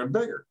and bigger and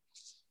bigger.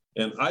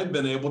 And I've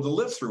been able to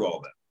live through all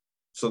that.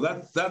 So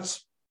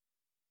that's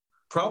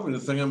probably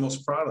the thing I'm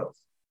most proud of,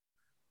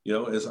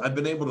 is I've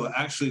been able to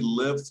actually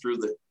live through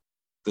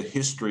the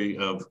history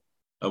of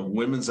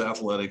women's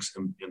athletics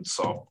in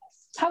softball.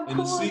 How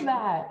cool is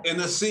that? And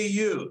the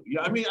CU.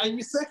 Yeah, I mean,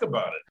 you think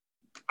about it.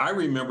 I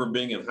remember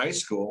being in high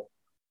school,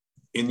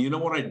 and you know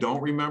what I don't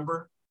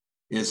remember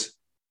is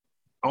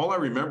all I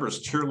remember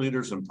is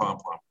cheerleaders and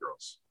pom-pom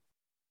girls.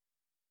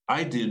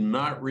 I did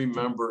not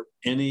remember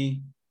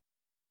any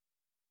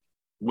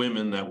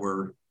women that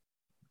were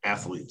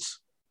athletes.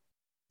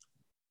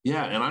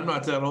 Yeah, and I'm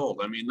not that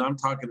old. I mean, I'm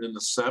talking in the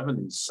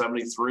 70s,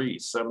 73,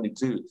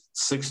 72,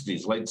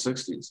 60s, late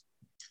 60s.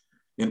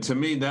 And to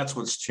me, that's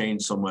what's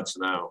changed so much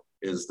now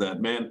is that,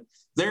 man,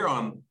 they're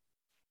on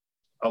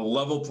a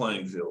level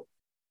playing field.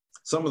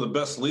 Some of the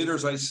best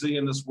leaders I see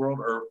in this world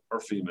are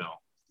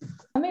female.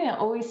 Something that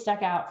always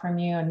stuck out from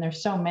you, and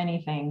there's so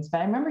many things,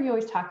 but I remember you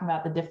always talking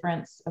about the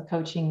difference of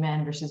coaching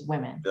men versus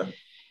women. Yeah.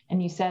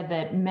 And you said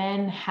that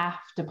men have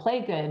to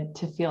play good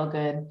to feel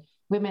good.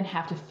 Women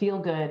have to feel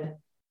good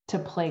to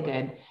play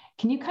good.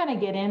 Can you kind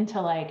of get into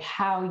like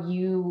how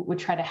you would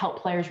try to help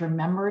players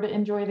remember to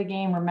enjoy the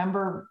game,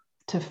 remember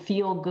to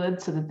feel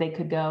good so that they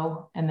could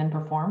go and then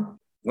perform?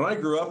 When I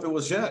grew up, it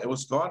was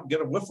go out and get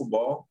a wiffle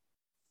ball,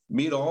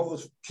 meet all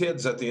the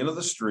kids at the end of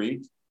the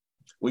street.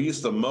 We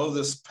used to mow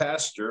this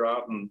pasture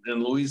out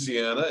in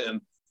Louisiana,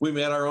 and we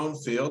made our own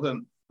field.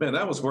 And man,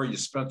 that was where you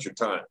spent your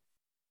time,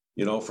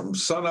 from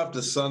sun up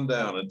to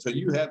sundown until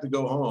you had to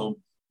go home.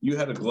 You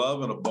had a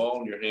glove and a ball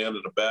in your hand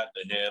and a bat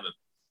in your hand.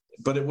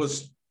 But it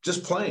was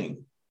just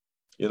playing,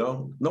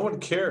 no one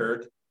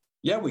cared.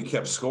 Yeah, we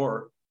kept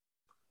score,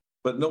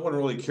 but no one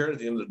really cared at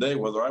the end of the day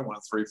whether I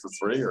went 3 for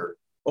 3 or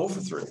 0 for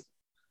 3.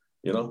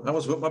 I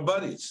was with my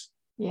buddies.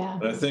 Yeah.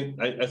 And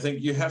I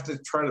think you have to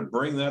try to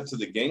bring that to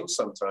the game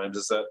sometimes,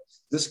 is that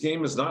this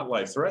game is not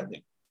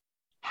life-threatening.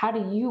 How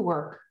do you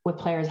work with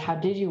players? How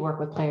did you work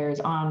with players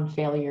on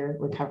failure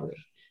recovery?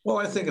 Well,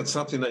 I think it's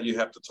something that you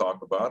have to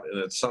talk about, and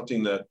it's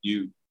something that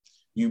you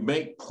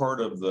make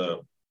part of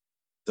the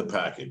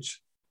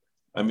package.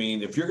 I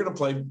mean, if you're going to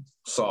play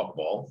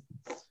softball,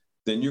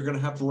 then you're going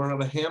to have to learn how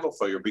to handle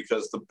failure,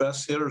 because the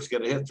best hitters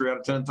get a hit 3 out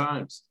of 10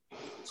 times.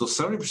 So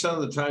 70%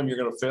 of the time you're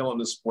going to fail in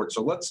this sport.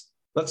 So let's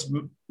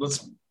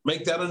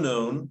make that a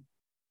known,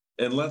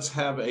 and let's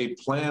have a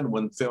plan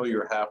when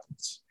failure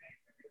happens,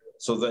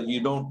 so that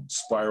you don't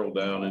spiral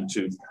down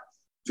into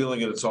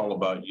feeling that it's all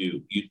about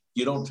you.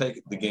 You don't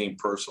take the game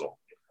personal.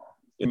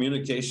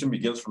 Communication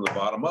begins from the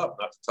bottom up,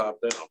 not the top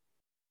down.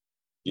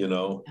 You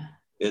know,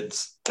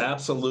 it's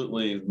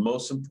absolutely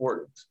most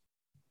important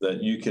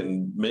that you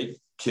can make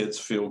kids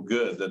feel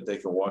good, that they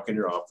can walk in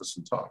your office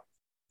and talk.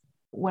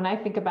 When I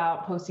think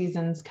about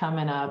postseasons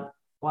coming up,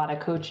 a lot of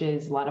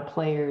coaches, a lot of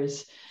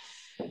players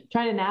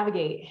trying to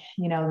navigate,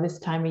 this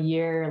time of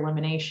year,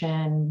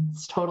 elimination,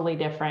 it's totally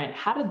different.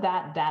 How did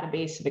that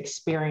database of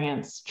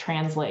experience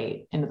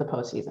translate into the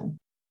postseason?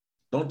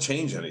 Don't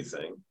change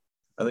anything.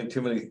 I think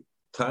too many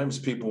times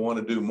people want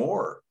to do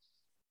more,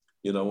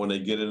 when they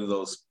get into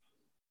those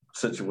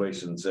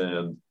situations.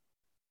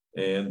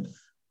 And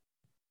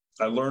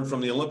I learned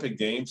from the Olympic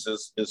Games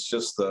is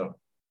just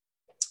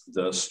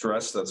the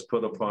stress that's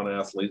put upon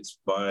athletes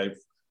by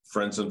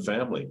friends and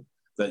family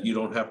that you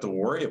don't have to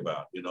worry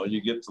about.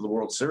 You get to the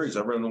World Series,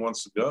 everyone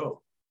wants to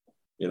go,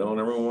 and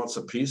everyone wants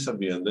a piece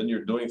of you. And then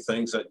you're doing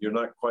things that you're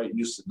not quite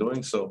used to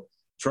doing. So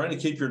trying to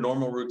keep your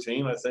normal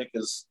routine, I think,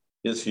 is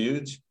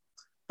huge.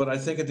 But I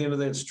think at the end of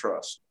the day, it's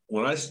trust.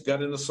 When I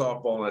got into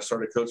softball and I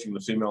started coaching the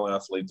female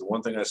athlete, the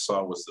one thing I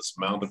saw was this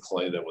mound of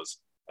clay that was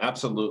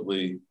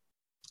absolutely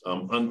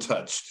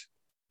untouched.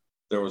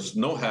 There was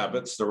no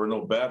habits. There were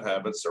no bad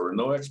habits. There were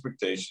no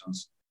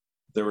expectations.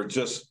 There were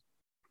just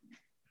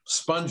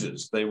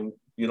sponges.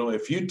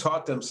 If you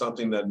taught them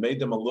something that made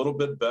them a little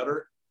bit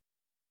better,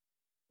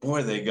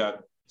 boy, they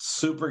got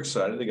super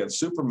excited. They got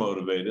super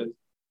motivated.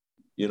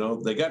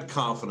 They got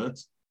confident.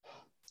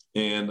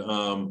 And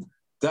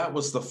that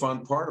was the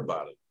fun part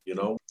about it.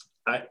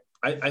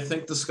 I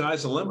think the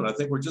sky's the limit. I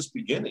think we're just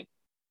beginning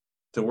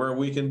to where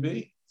we can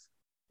be.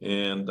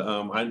 And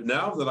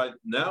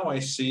now I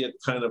see it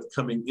kind of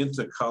coming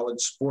into college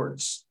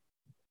sports.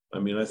 I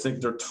mean, I think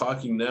they're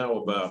talking now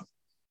about,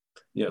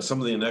 some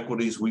of the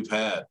inequities we've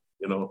had,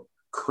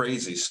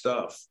 crazy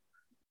stuff.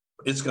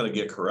 It's going to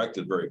get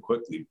corrected very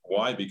quickly.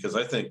 Why? Because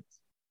I think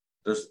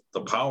there's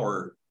the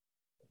power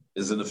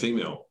is in the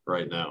female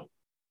right now,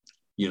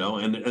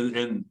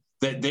 and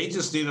they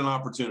just need an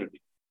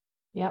opportunity.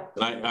 Yep.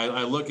 And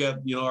I look at,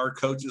 our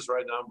coaches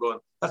right now, I'm going,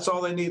 that's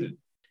all they needed.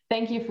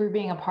 Thank you for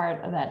being a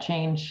part of that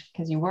change,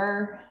 because you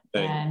were,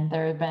 and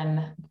there have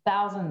been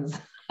thousands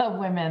of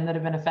women that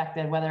have been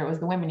affected, whether it was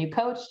the women you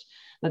coached,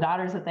 the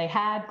daughters that they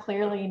had,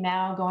 clearly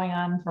now going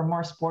on for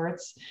more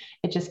sports.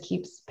 It just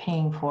keeps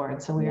paying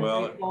forward. So we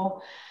are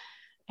grateful.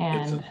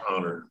 And it's an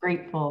honor.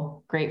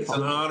 Grateful. It's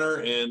an honor,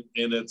 and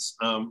it's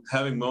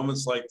having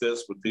moments like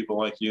this with people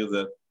like you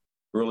that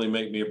really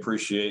make me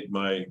appreciate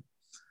my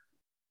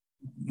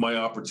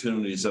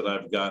opportunities that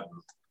I've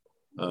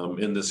gotten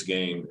in this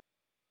game.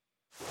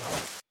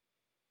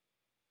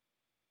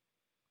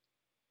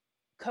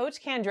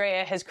 Coach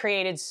Candrea has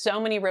created so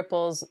many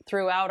ripples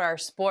throughout our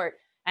sport,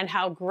 and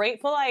how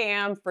grateful I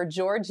am for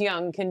George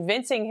Young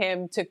convincing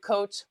him to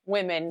coach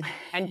women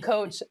and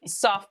coach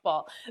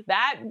softball.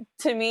 That,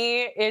 to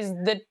me, is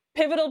the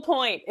pivotal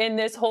point in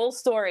this whole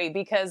story,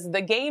 because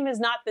the game is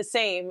not the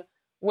same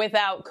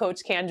without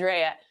Coach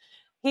Candrea.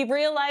 He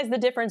realized the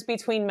difference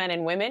between men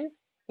and women.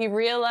 He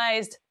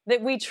realized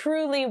that we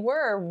truly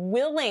were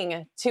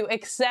willing to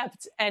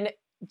accept and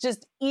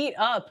just eat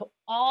up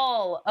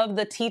all of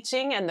the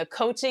teaching and the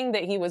coaching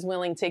that he was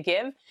willing to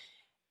give.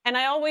 And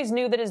I always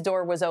knew that his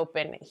door was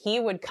open. He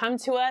would come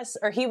to us,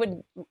 or he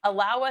would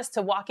allow us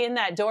to walk in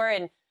that door.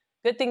 And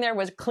good thing there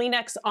was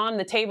Kleenex on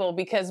the table,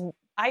 because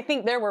I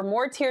think there were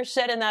more tears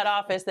shed in that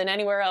office than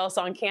anywhere else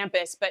on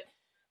campus. But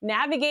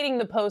navigating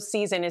the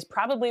postseason is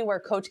probably where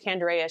Coach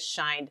Candrea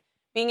shined,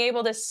 being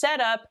able to set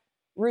up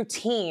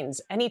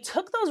routines. And he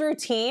took those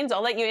routines,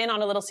 I'll let you in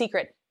on a little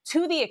secret,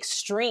 to the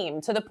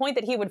extreme, to the point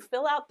that he would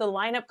fill out the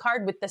lineup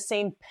card with the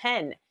same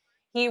pen.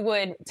 He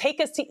would take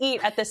us to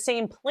eat at the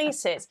same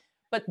places.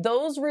 But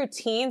those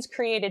routines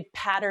created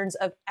patterns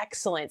of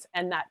excellence,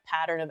 and that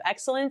pattern of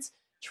excellence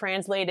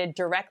translated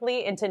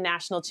directly into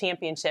national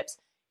championships.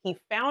 He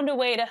found a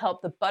way to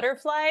help the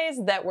butterflies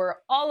that were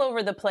all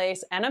over the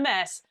place and a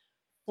mess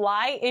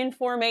fly in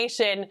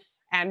formation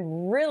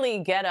and really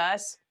get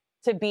us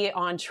to be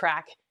on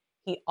track.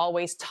 He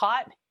always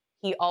taught,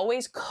 he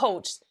always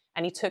coached,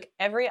 and he took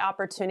every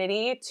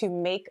opportunity to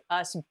make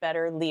us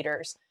better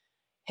leaders.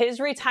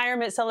 His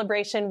retirement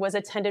celebration was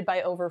attended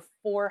by over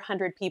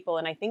 400 people,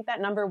 and I think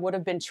that number would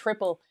have been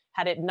triple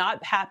had it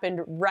not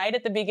happened right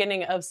at the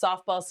beginning of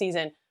softball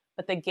season.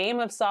 But the game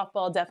of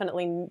softball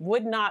definitely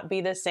would not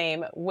be the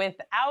same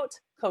without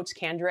Coach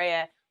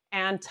Candrea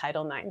and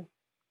Title IX.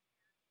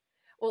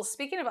 Well,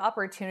 speaking of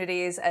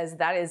opportunities, as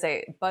that is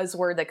a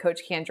buzzword that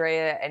Coach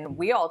Candrea and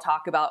we all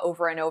talk about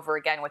over and over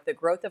again with the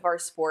growth of our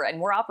sport and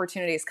more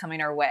opportunities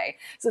coming our way.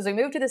 So as we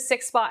move to the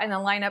 6th spot in the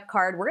lineup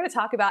card, we're going to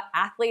talk about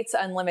Athletes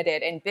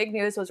Unlimited. And big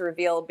news was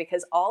revealed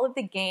because all of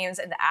the games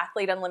in the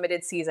Athlete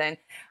Unlimited season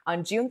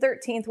on June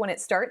 13th when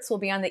it starts will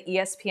be on the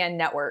ESPN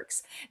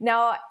networks.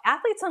 Now,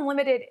 Athletes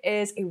Unlimited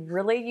is a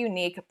really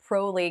unique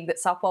pro league that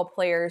softball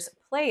players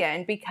play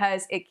in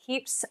because it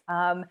keeps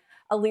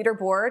a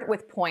leaderboard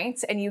with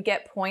points, and you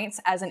get points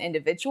as an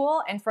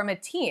individual and from a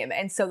team.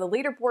 And so the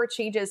leaderboard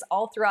changes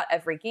all throughout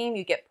every game.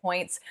 You get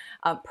points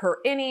per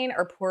inning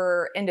or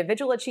per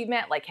individual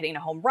achievement, like hitting a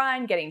home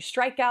run, getting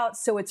strikeouts.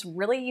 So it's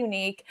really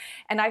unique.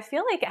 And I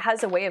feel like it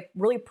has a way of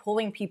really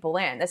pulling people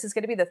in. This is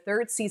going to be the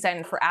 3rd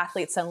season for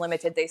Athletes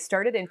Unlimited. They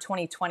started in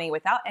 2020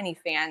 without any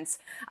fans.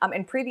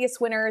 And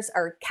previous winners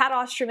are Kat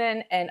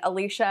Osterman and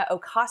Alicia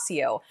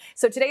Ocasio.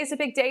 So today is a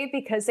big day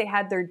because they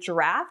had their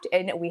draft,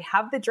 and we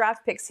have the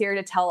draft picks here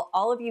to tell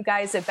all of you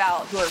guys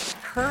about who are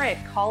current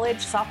college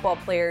softball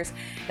players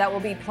that will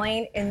be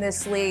playing in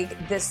this league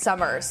this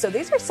summer. So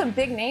these are some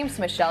big names,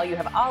 Michelle. You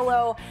have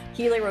Alo,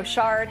 Keely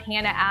Rochard,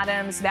 Hannah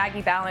Adams,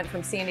 Maggie Ballant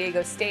from San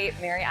Diego State,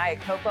 Mary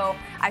Iacopo.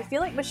 I feel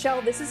like,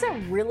 Michelle, this is a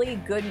really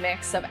good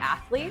mix of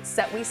athletes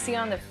that we see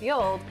on the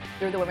field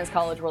through the Women's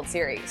College World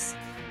Series.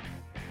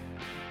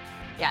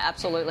 Yeah,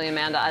 absolutely,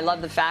 Amanda. I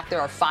love the fact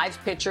there are 5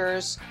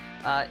 pitchers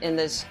in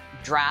this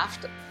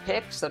draft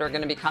picks that are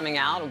going to be coming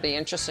out. It'll be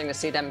interesting to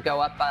see them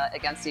go up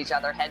against each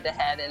other head to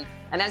head.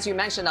 And as you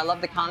mentioned, I love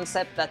the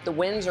concept that the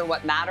wins are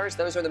what matters.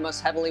 Those are the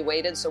most heavily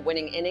weighted. So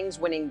winning innings,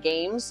 winning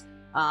games.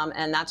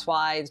 And that's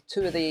why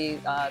 2 of the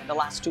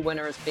last 2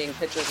 winners being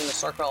pitchers in the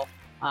circle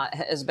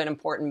has been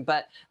important.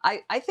 But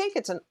I think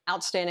it's an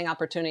outstanding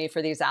opportunity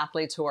for these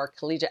athletes who are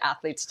collegiate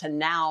athletes to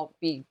now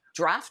be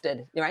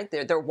drafted, right?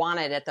 They're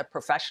wanted at the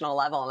professional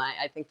level. And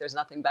I think there's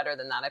nothing better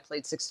than that. I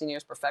played 16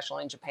 years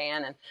professionally in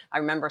Japan. And I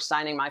remember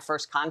signing my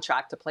first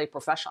contract to play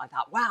professional. I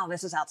thought, wow,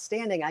 this is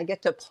outstanding. I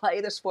get to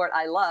play the sport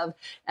I love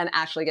and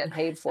actually get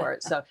paid for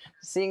it. So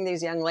seeing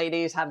these young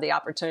ladies have the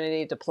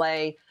opportunity to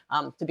play,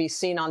 to be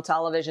seen on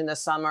television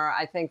this summer,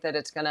 I think that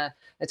it's gonna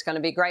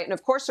be great. And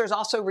of course, there's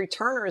also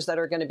returners that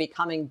are going to be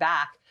coming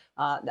back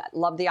that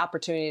love the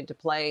opportunity to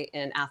play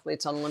in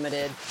Athletes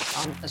Unlimited,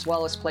 as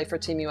well as play for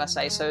Team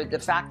USA. So the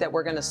fact that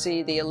we're going to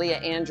see the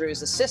Aaliyah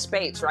Andrews, the Sis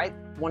Bates, right,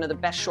 one of the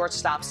best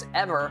shortstops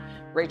ever,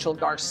 Rachel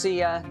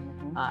Garcia,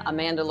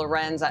 Amanda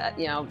Lorenz,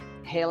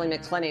 Haley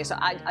McClinney. So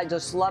I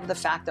just love the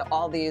fact that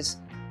all these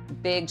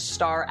big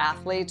star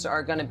athletes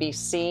are going to be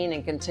seen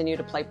and continue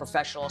to play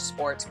professional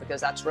sports,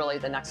 because that's really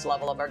the next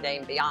level of our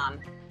game beyond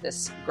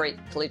this great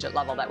collegiate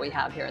level that we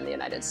have here in the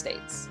United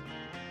States.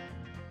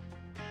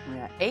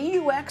 Yeah.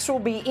 AUX will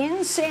be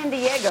in San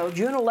Diego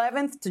June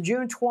 11th to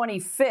June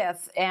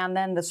 25th, and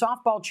then the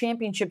softball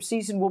championship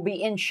season will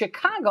be in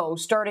Chicago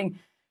starting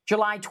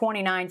July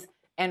 29th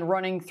and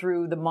running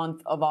through the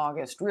month of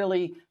August.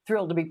 Really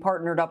thrilled to be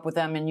partnered up with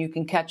them, and you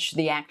can catch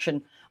the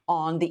action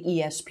on the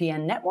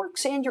ESPN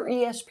networks and your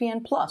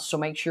ESPN Plus. So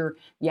make sure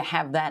you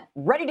have that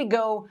ready to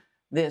go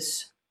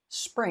this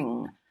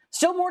spring.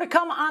 Still more to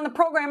come on the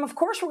program. Of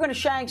course, we're going to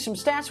shag some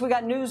stats. We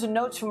got news and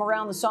notes from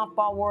around the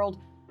softball world.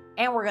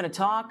 And we're going to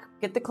talk,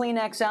 get the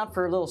Kleenex out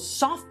for a little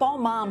softball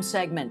mom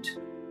segment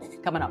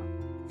coming up.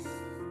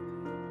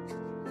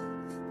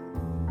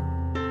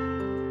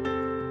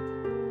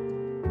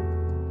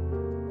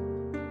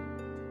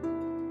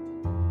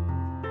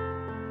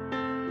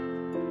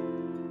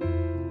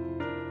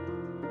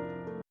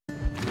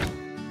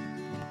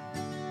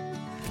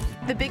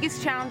 The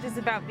biggest challenges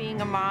about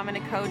being a mom and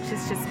a coach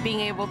is just being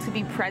able to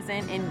be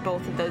present in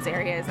both of those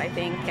areas, I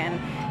think. And,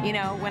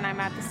 when I'm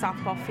at the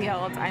softball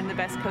field, I'm the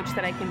best coach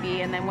that I can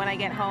be. And then when I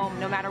get home,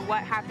 no matter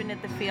what happened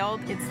at the field,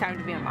 it's time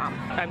to be a mom.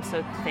 I'm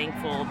so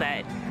thankful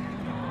that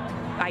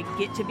I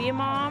get to be a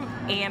mom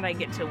and I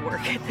get to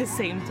work at the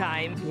same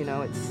time.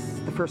 It's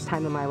the first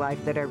time in my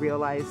life that I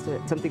realized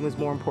that something was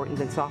more important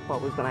than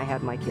softball was when I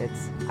had my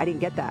kids. I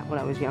didn't get that when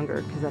I was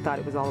younger because I thought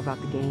it was all about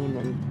the game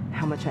and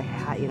how much I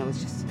had. It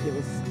was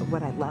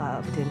what I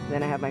loved. And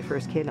then I had my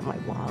first kid and I'm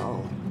like,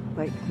 wow,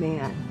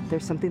 man,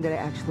 there's something that I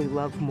actually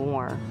love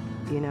more,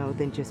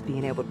 than just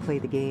being able to play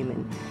the game.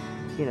 And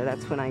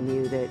that's when I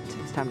knew that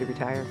it was time to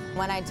retire.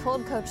 When I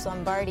told Coach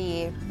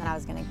Lombardi that I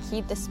was going to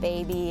keep this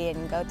baby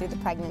and go through the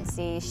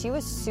pregnancy, she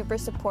was super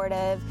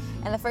supportive.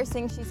 And the first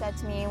thing she said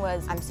to me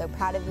was, I'm so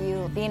proud of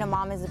you. Being a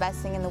mom is the best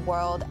thing in the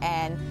world.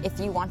 And if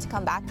you want to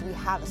come back, we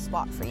have a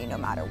spot for you no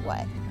matter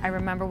what. I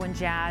remember when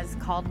Jazz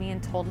called me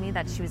and told me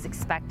that she was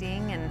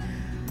expecting. And,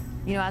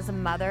 as a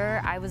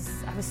mother, I was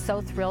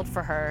so thrilled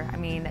for her. I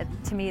mean,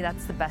 to me,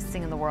 that's the best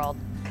thing in the world.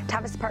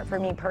 Toughest part for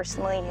me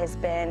personally has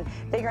been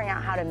figuring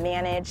out how to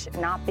manage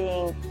not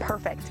being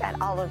perfect at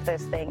all of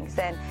those things.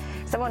 And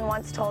someone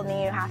once told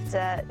me you have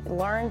to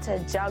learn to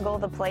juggle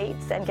the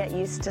plates and get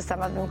used to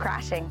some of them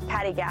crashing.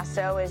 Patty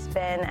Gasso has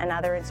been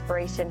another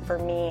inspiration for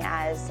me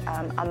as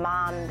a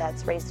mom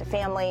that's raised a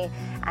family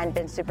and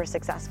been super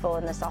successful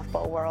in the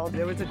softball world.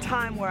 There was a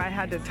time where I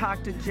had to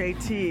talk to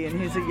JT, and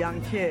he's a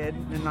young kid,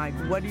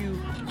 and what do you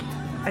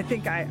I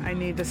think I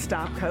need to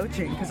stop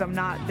coaching because I'm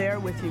not there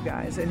with you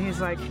guys. And he's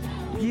like,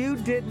 you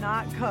did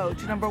not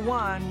coach. Number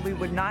one, we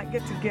would not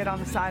get on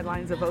the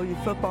sidelines of OU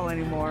football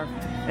anymore.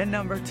 And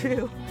number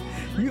two,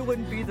 you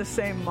wouldn't be the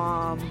same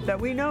mom that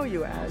we know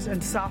you as,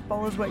 and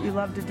softball is what you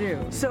love to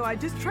do. So I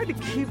just tried to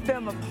keep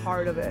them a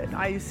part of it.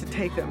 I used to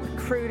take them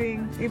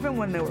recruiting. Even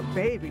when they were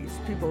babies,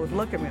 people would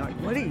look at me like,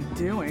 what are you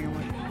doing? I'm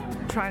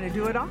like, trying to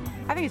do it all.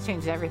 I think it's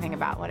changed everything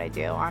about what I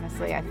do,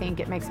 honestly. I think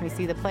it makes me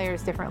see the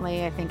players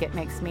differently. I think it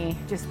makes me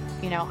just,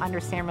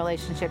 understand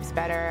relationships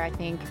better. I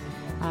think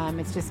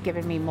it's just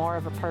given me more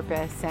of a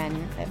purpose, and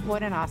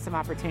what an awesome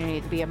opportunity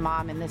to be a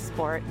mom in this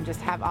sport and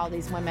just have all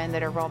these women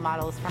that are role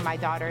models for my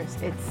daughters.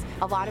 It's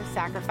a lot of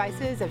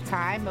sacrifices of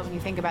time, but when you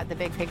think about the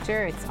big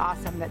picture, it's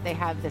awesome that they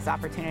have this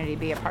opportunity to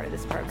be a part of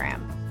this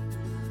program.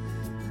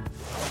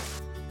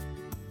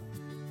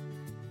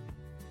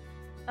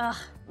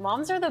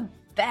 Moms are the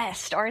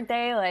best, aren't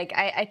they? Like,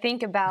 I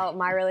think about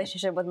my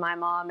relationship with my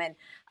mom, and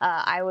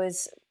I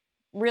was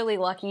really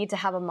lucky to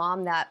have a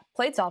mom that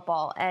played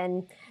softball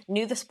and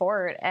knew the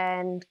sport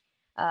and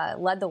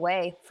led the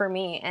way for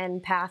me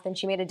and path. And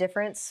she made a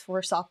difference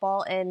for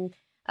softball in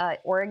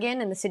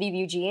Oregon, in the city of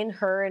Eugene.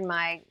 Her and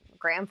my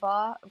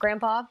grandpa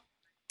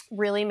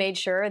really made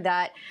sure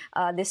that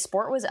this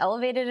sport was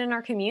elevated in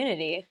our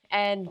community.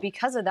 And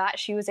because of that,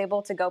 she was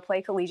able to go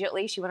play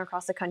collegiately. She went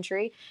across the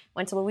country,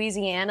 went to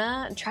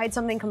Louisiana, tried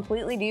something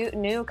completely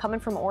new coming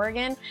from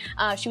Oregon.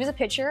 She was a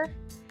pitcher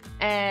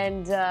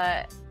and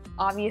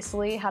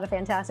obviously had a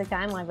fantastic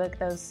time. Like, look at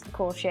those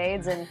cool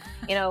shades. And,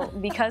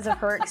 because of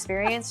her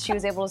experience, she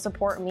was able to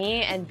support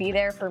me and be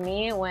there for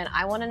me when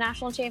I won a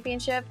national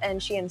championship.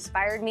 And she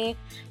inspired me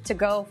to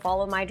go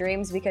follow my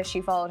dreams because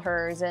she followed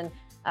hers. And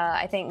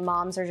I think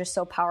moms are just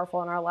so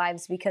powerful in our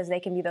lives because they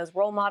can be those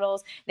role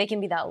models. They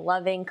can be that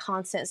loving,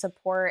 constant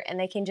support, and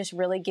they can just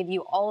really give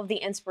you all of the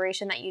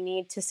inspiration that you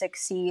need to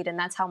succeed. And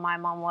that's how my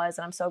mom was,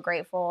 and I'm so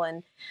grateful.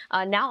 And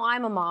now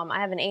I'm a mom.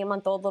 I have an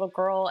 8-month-old little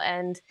girl,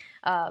 and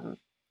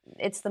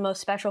it's the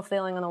most special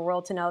feeling in the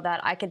world to know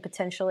that I could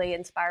potentially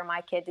inspire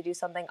my kid to do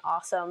something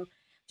awesome,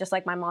 just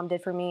like my mom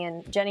did for me.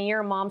 And Jenny,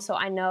 you're a mom, so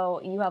I know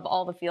you have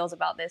all the feels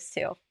about this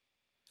too.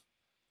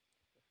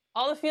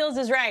 All the feels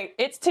is right.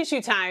 It's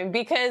tissue time,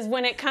 because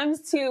when it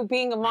comes to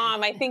being a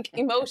mom, I think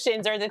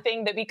emotions are the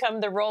thing that become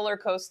the roller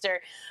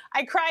coaster.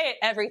 I cry at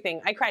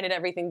everything. I cried at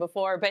everything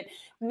before, but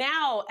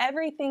now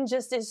everything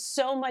just is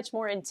so much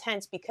more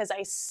intense because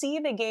I see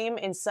the game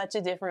in such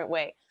a different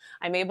way.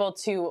 I'm able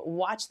to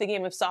watch the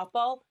game of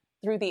softball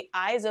through the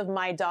eyes of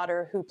my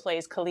daughter who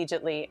plays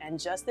collegiately. And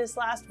just this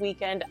last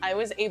weekend, I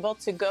was able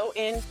to go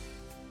in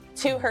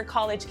to her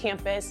college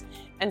campus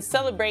and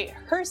celebrate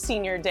her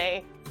senior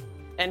day.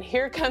 And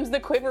here comes the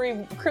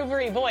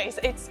quivery voice.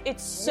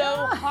 It's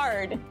so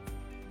hard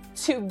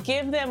to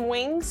give them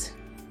wings,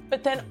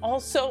 but then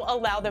also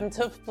allow them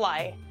to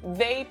fly.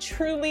 They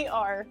truly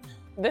are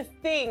the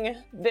thing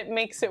that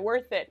makes it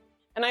worth it.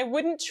 And I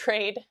wouldn't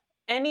trade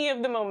any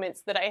of the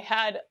moments that I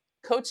had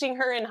coaching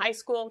her in high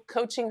school,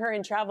 coaching her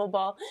in travel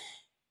ball.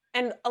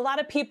 And a lot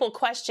of people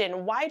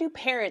question, why do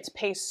parents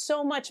pay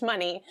so much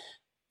money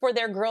for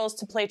their girls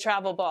to play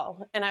travel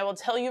ball? And I will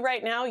tell you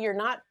right now, you're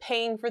not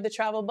paying for the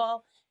travel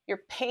ball.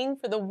 You're paying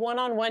for the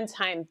one-on-one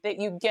time that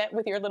you get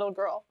with your little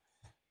girl,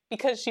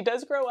 because she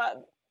does grow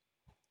up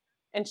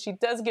and she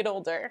does get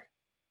older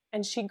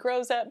and she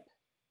grows up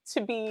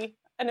to be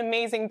an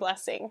amazing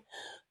blessing.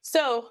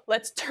 So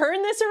let's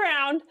turn this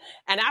around.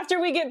 And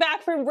after we get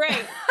back from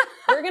break,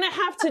 we're going to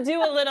have to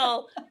do a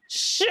little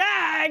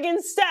shag and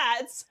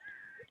stats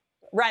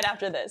right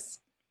after this.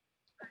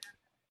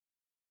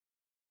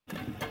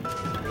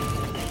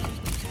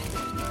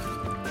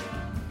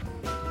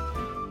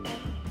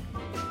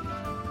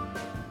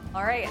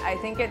 All right, I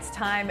think it's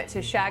time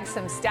to shag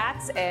some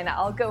stats, and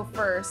I'll go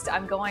first.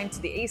 I'm going to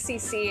the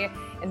ACC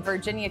and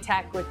Virginia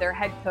Tech with their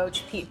head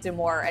coach, Pete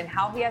D'Amour, and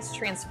how he has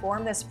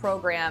transformed this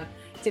program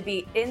to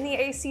be in the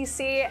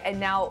ACC and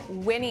now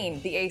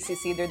winning the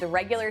ACC. They're the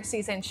regular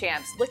season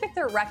champs. Look at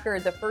their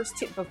record the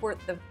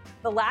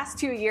last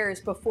 2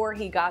 years before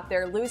he got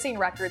there, losing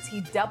records.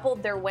 He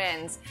doubled their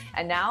wins,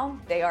 and now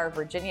they are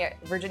Virginia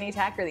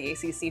Tech or the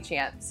ACC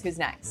champs. Who's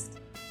next?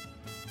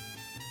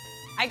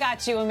 I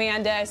got you,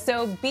 Amanda.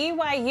 So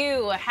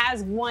BYU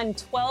has won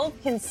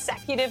 12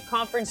 consecutive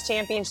conference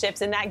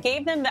championships, and that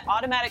gave them the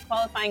automatic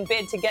qualifying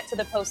bid to get to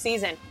the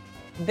postseason.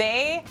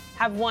 They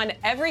have won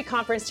every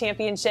conference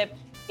championship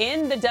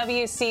in the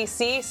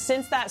WCC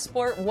since that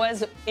sport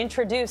was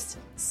introduced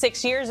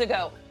 6 years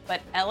ago.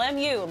 But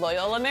LMU,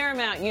 Loyola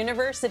Marymount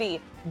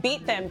University,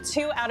 beat them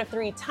 2 out of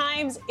 3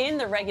 times in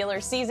the regular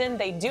season.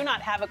 They do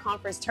not have a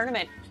conference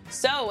tournament.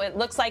 So it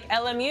looks like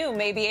LMU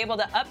may be able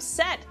to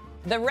upset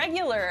the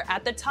regular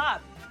at the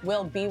top.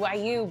 Will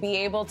BYU be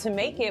able to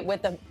make it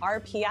with an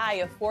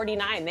RPI of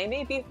 49? They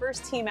may be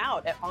first team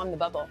out on the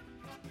bubble.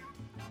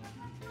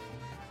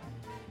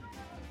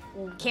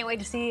 Can't wait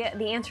to see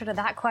the answer to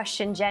that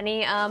question,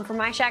 Jenny. For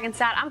my Shag and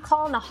Stat, I'm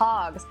calling the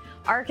Hogs.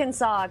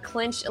 Arkansas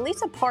clinched at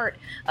least a part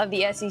of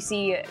the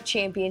SEC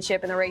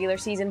championship in the regular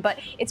season, but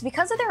it's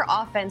because of their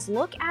offense.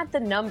 Look at the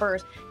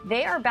numbers.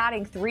 They are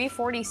batting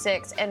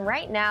 .346, and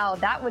right now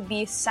that would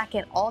be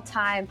second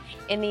all-time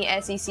in the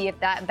SEC if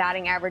that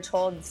batting average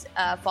holds,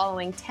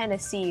 following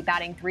Tennessee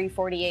batting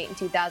 .348 in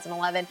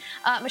 2011.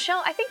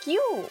 Michelle, I think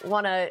you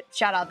want to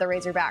shout out the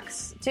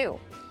Razorbacks, too.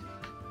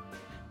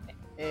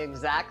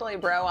 Exactly,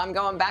 bro. I'm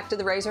going back to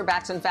the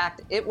Razorbacks. In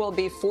fact, it will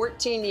be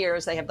 14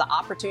 years. They have the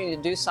opportunity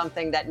to do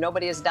something that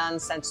nobody has done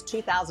since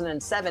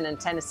 2007 in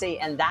Tennessee,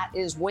 and that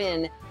is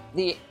win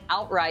the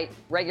outright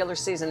regular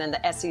season in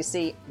the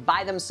SEC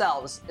by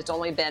themselves. It's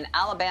only been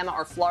Alabama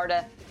or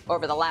Florida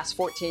over the last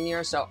 14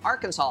 years. So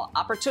Arkansas,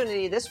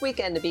 opportunity this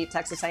weekend to beat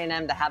Texas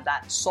A&M to have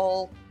that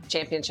sole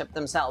championship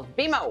themselves.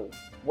 BMO,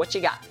 what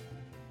you got?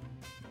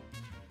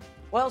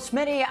 Well,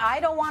 Smitty, I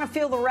don't want to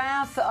feel the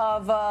wrath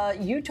of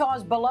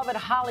Utah's beloved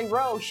Holly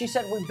Rowe. She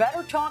said we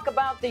better talk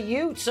about the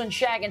Utes on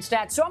Shag and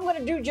Stats. So I'm going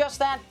to do just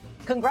that.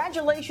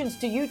 Congratulations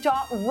to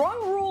Utah.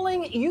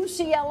 Run-ruling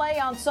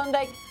UCLA on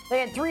Sunday.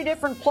 They had three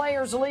different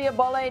players, Leah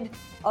Bolade,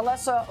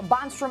 Alessa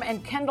Bonstrom,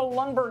 and Kendall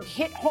Lundberg,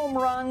 hit home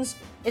runs.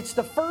 It's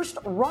the first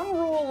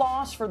run-rule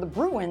loss for the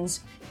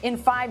Bruins in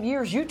 5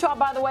 years. Utah,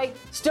 by the way,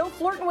 still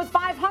flirting with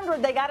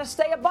 500. They got to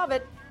stay above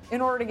it in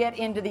order to get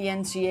into the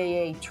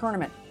NCAA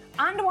tournament.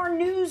 On to our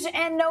news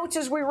and notes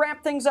as we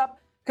wrap things up.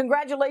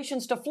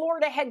 Congratulations to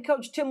Florida head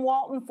coach Tim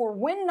Walton for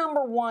win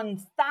number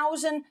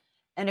 1,000.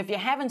 And if you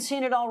haven't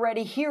seen it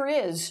already, here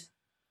is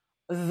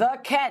the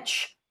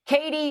catch.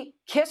 Katie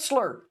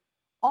Kistler.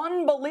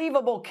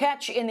 Unbelievable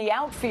catch in the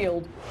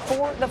outfield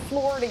for the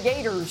Florida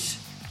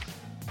Gators.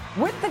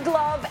 With the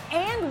glove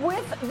and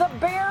with the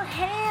bare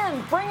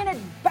hand, bringing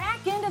it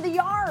back into the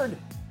yard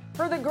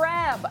for the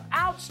grab.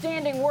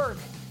 Outstanding work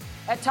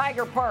at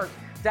Tiger Park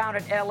down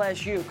at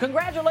LSU.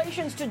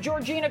 Congratulations to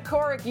Georgina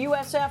Korick,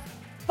 USF.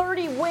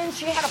 30 wins.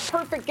 She had a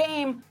perfect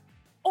game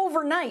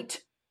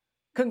overnight.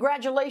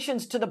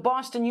 Congratulations to the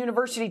Boston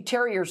University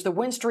Terriers. The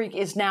win streak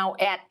is now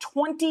at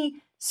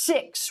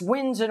 26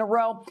 wins in a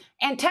row.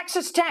 And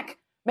Texas Tech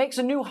makes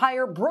a new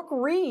hire. Brooke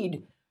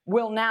Reed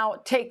will now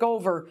take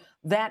over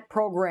that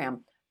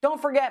program.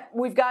 Don't forget,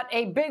 we've got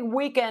a big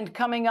weekend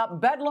coming up.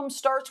 Bedlam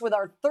starts with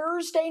our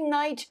Thursday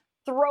night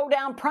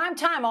throwdown,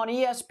 primetime on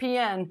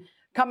ESPN,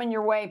 coming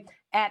your way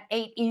at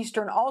 8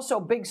 Eastern. Also,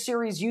 big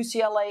series,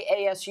 UCLA,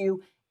 ASU,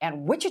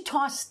 and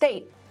Wichita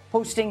State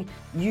hosting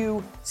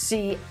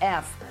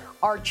UCF.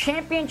 Our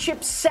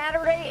championship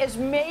Saturday is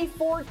May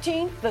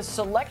 14th. The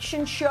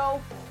selection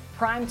show,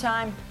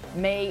 primetime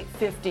May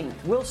 15th.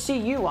 We'll see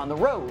you on the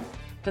road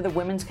to the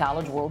Women's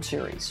College World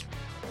Series.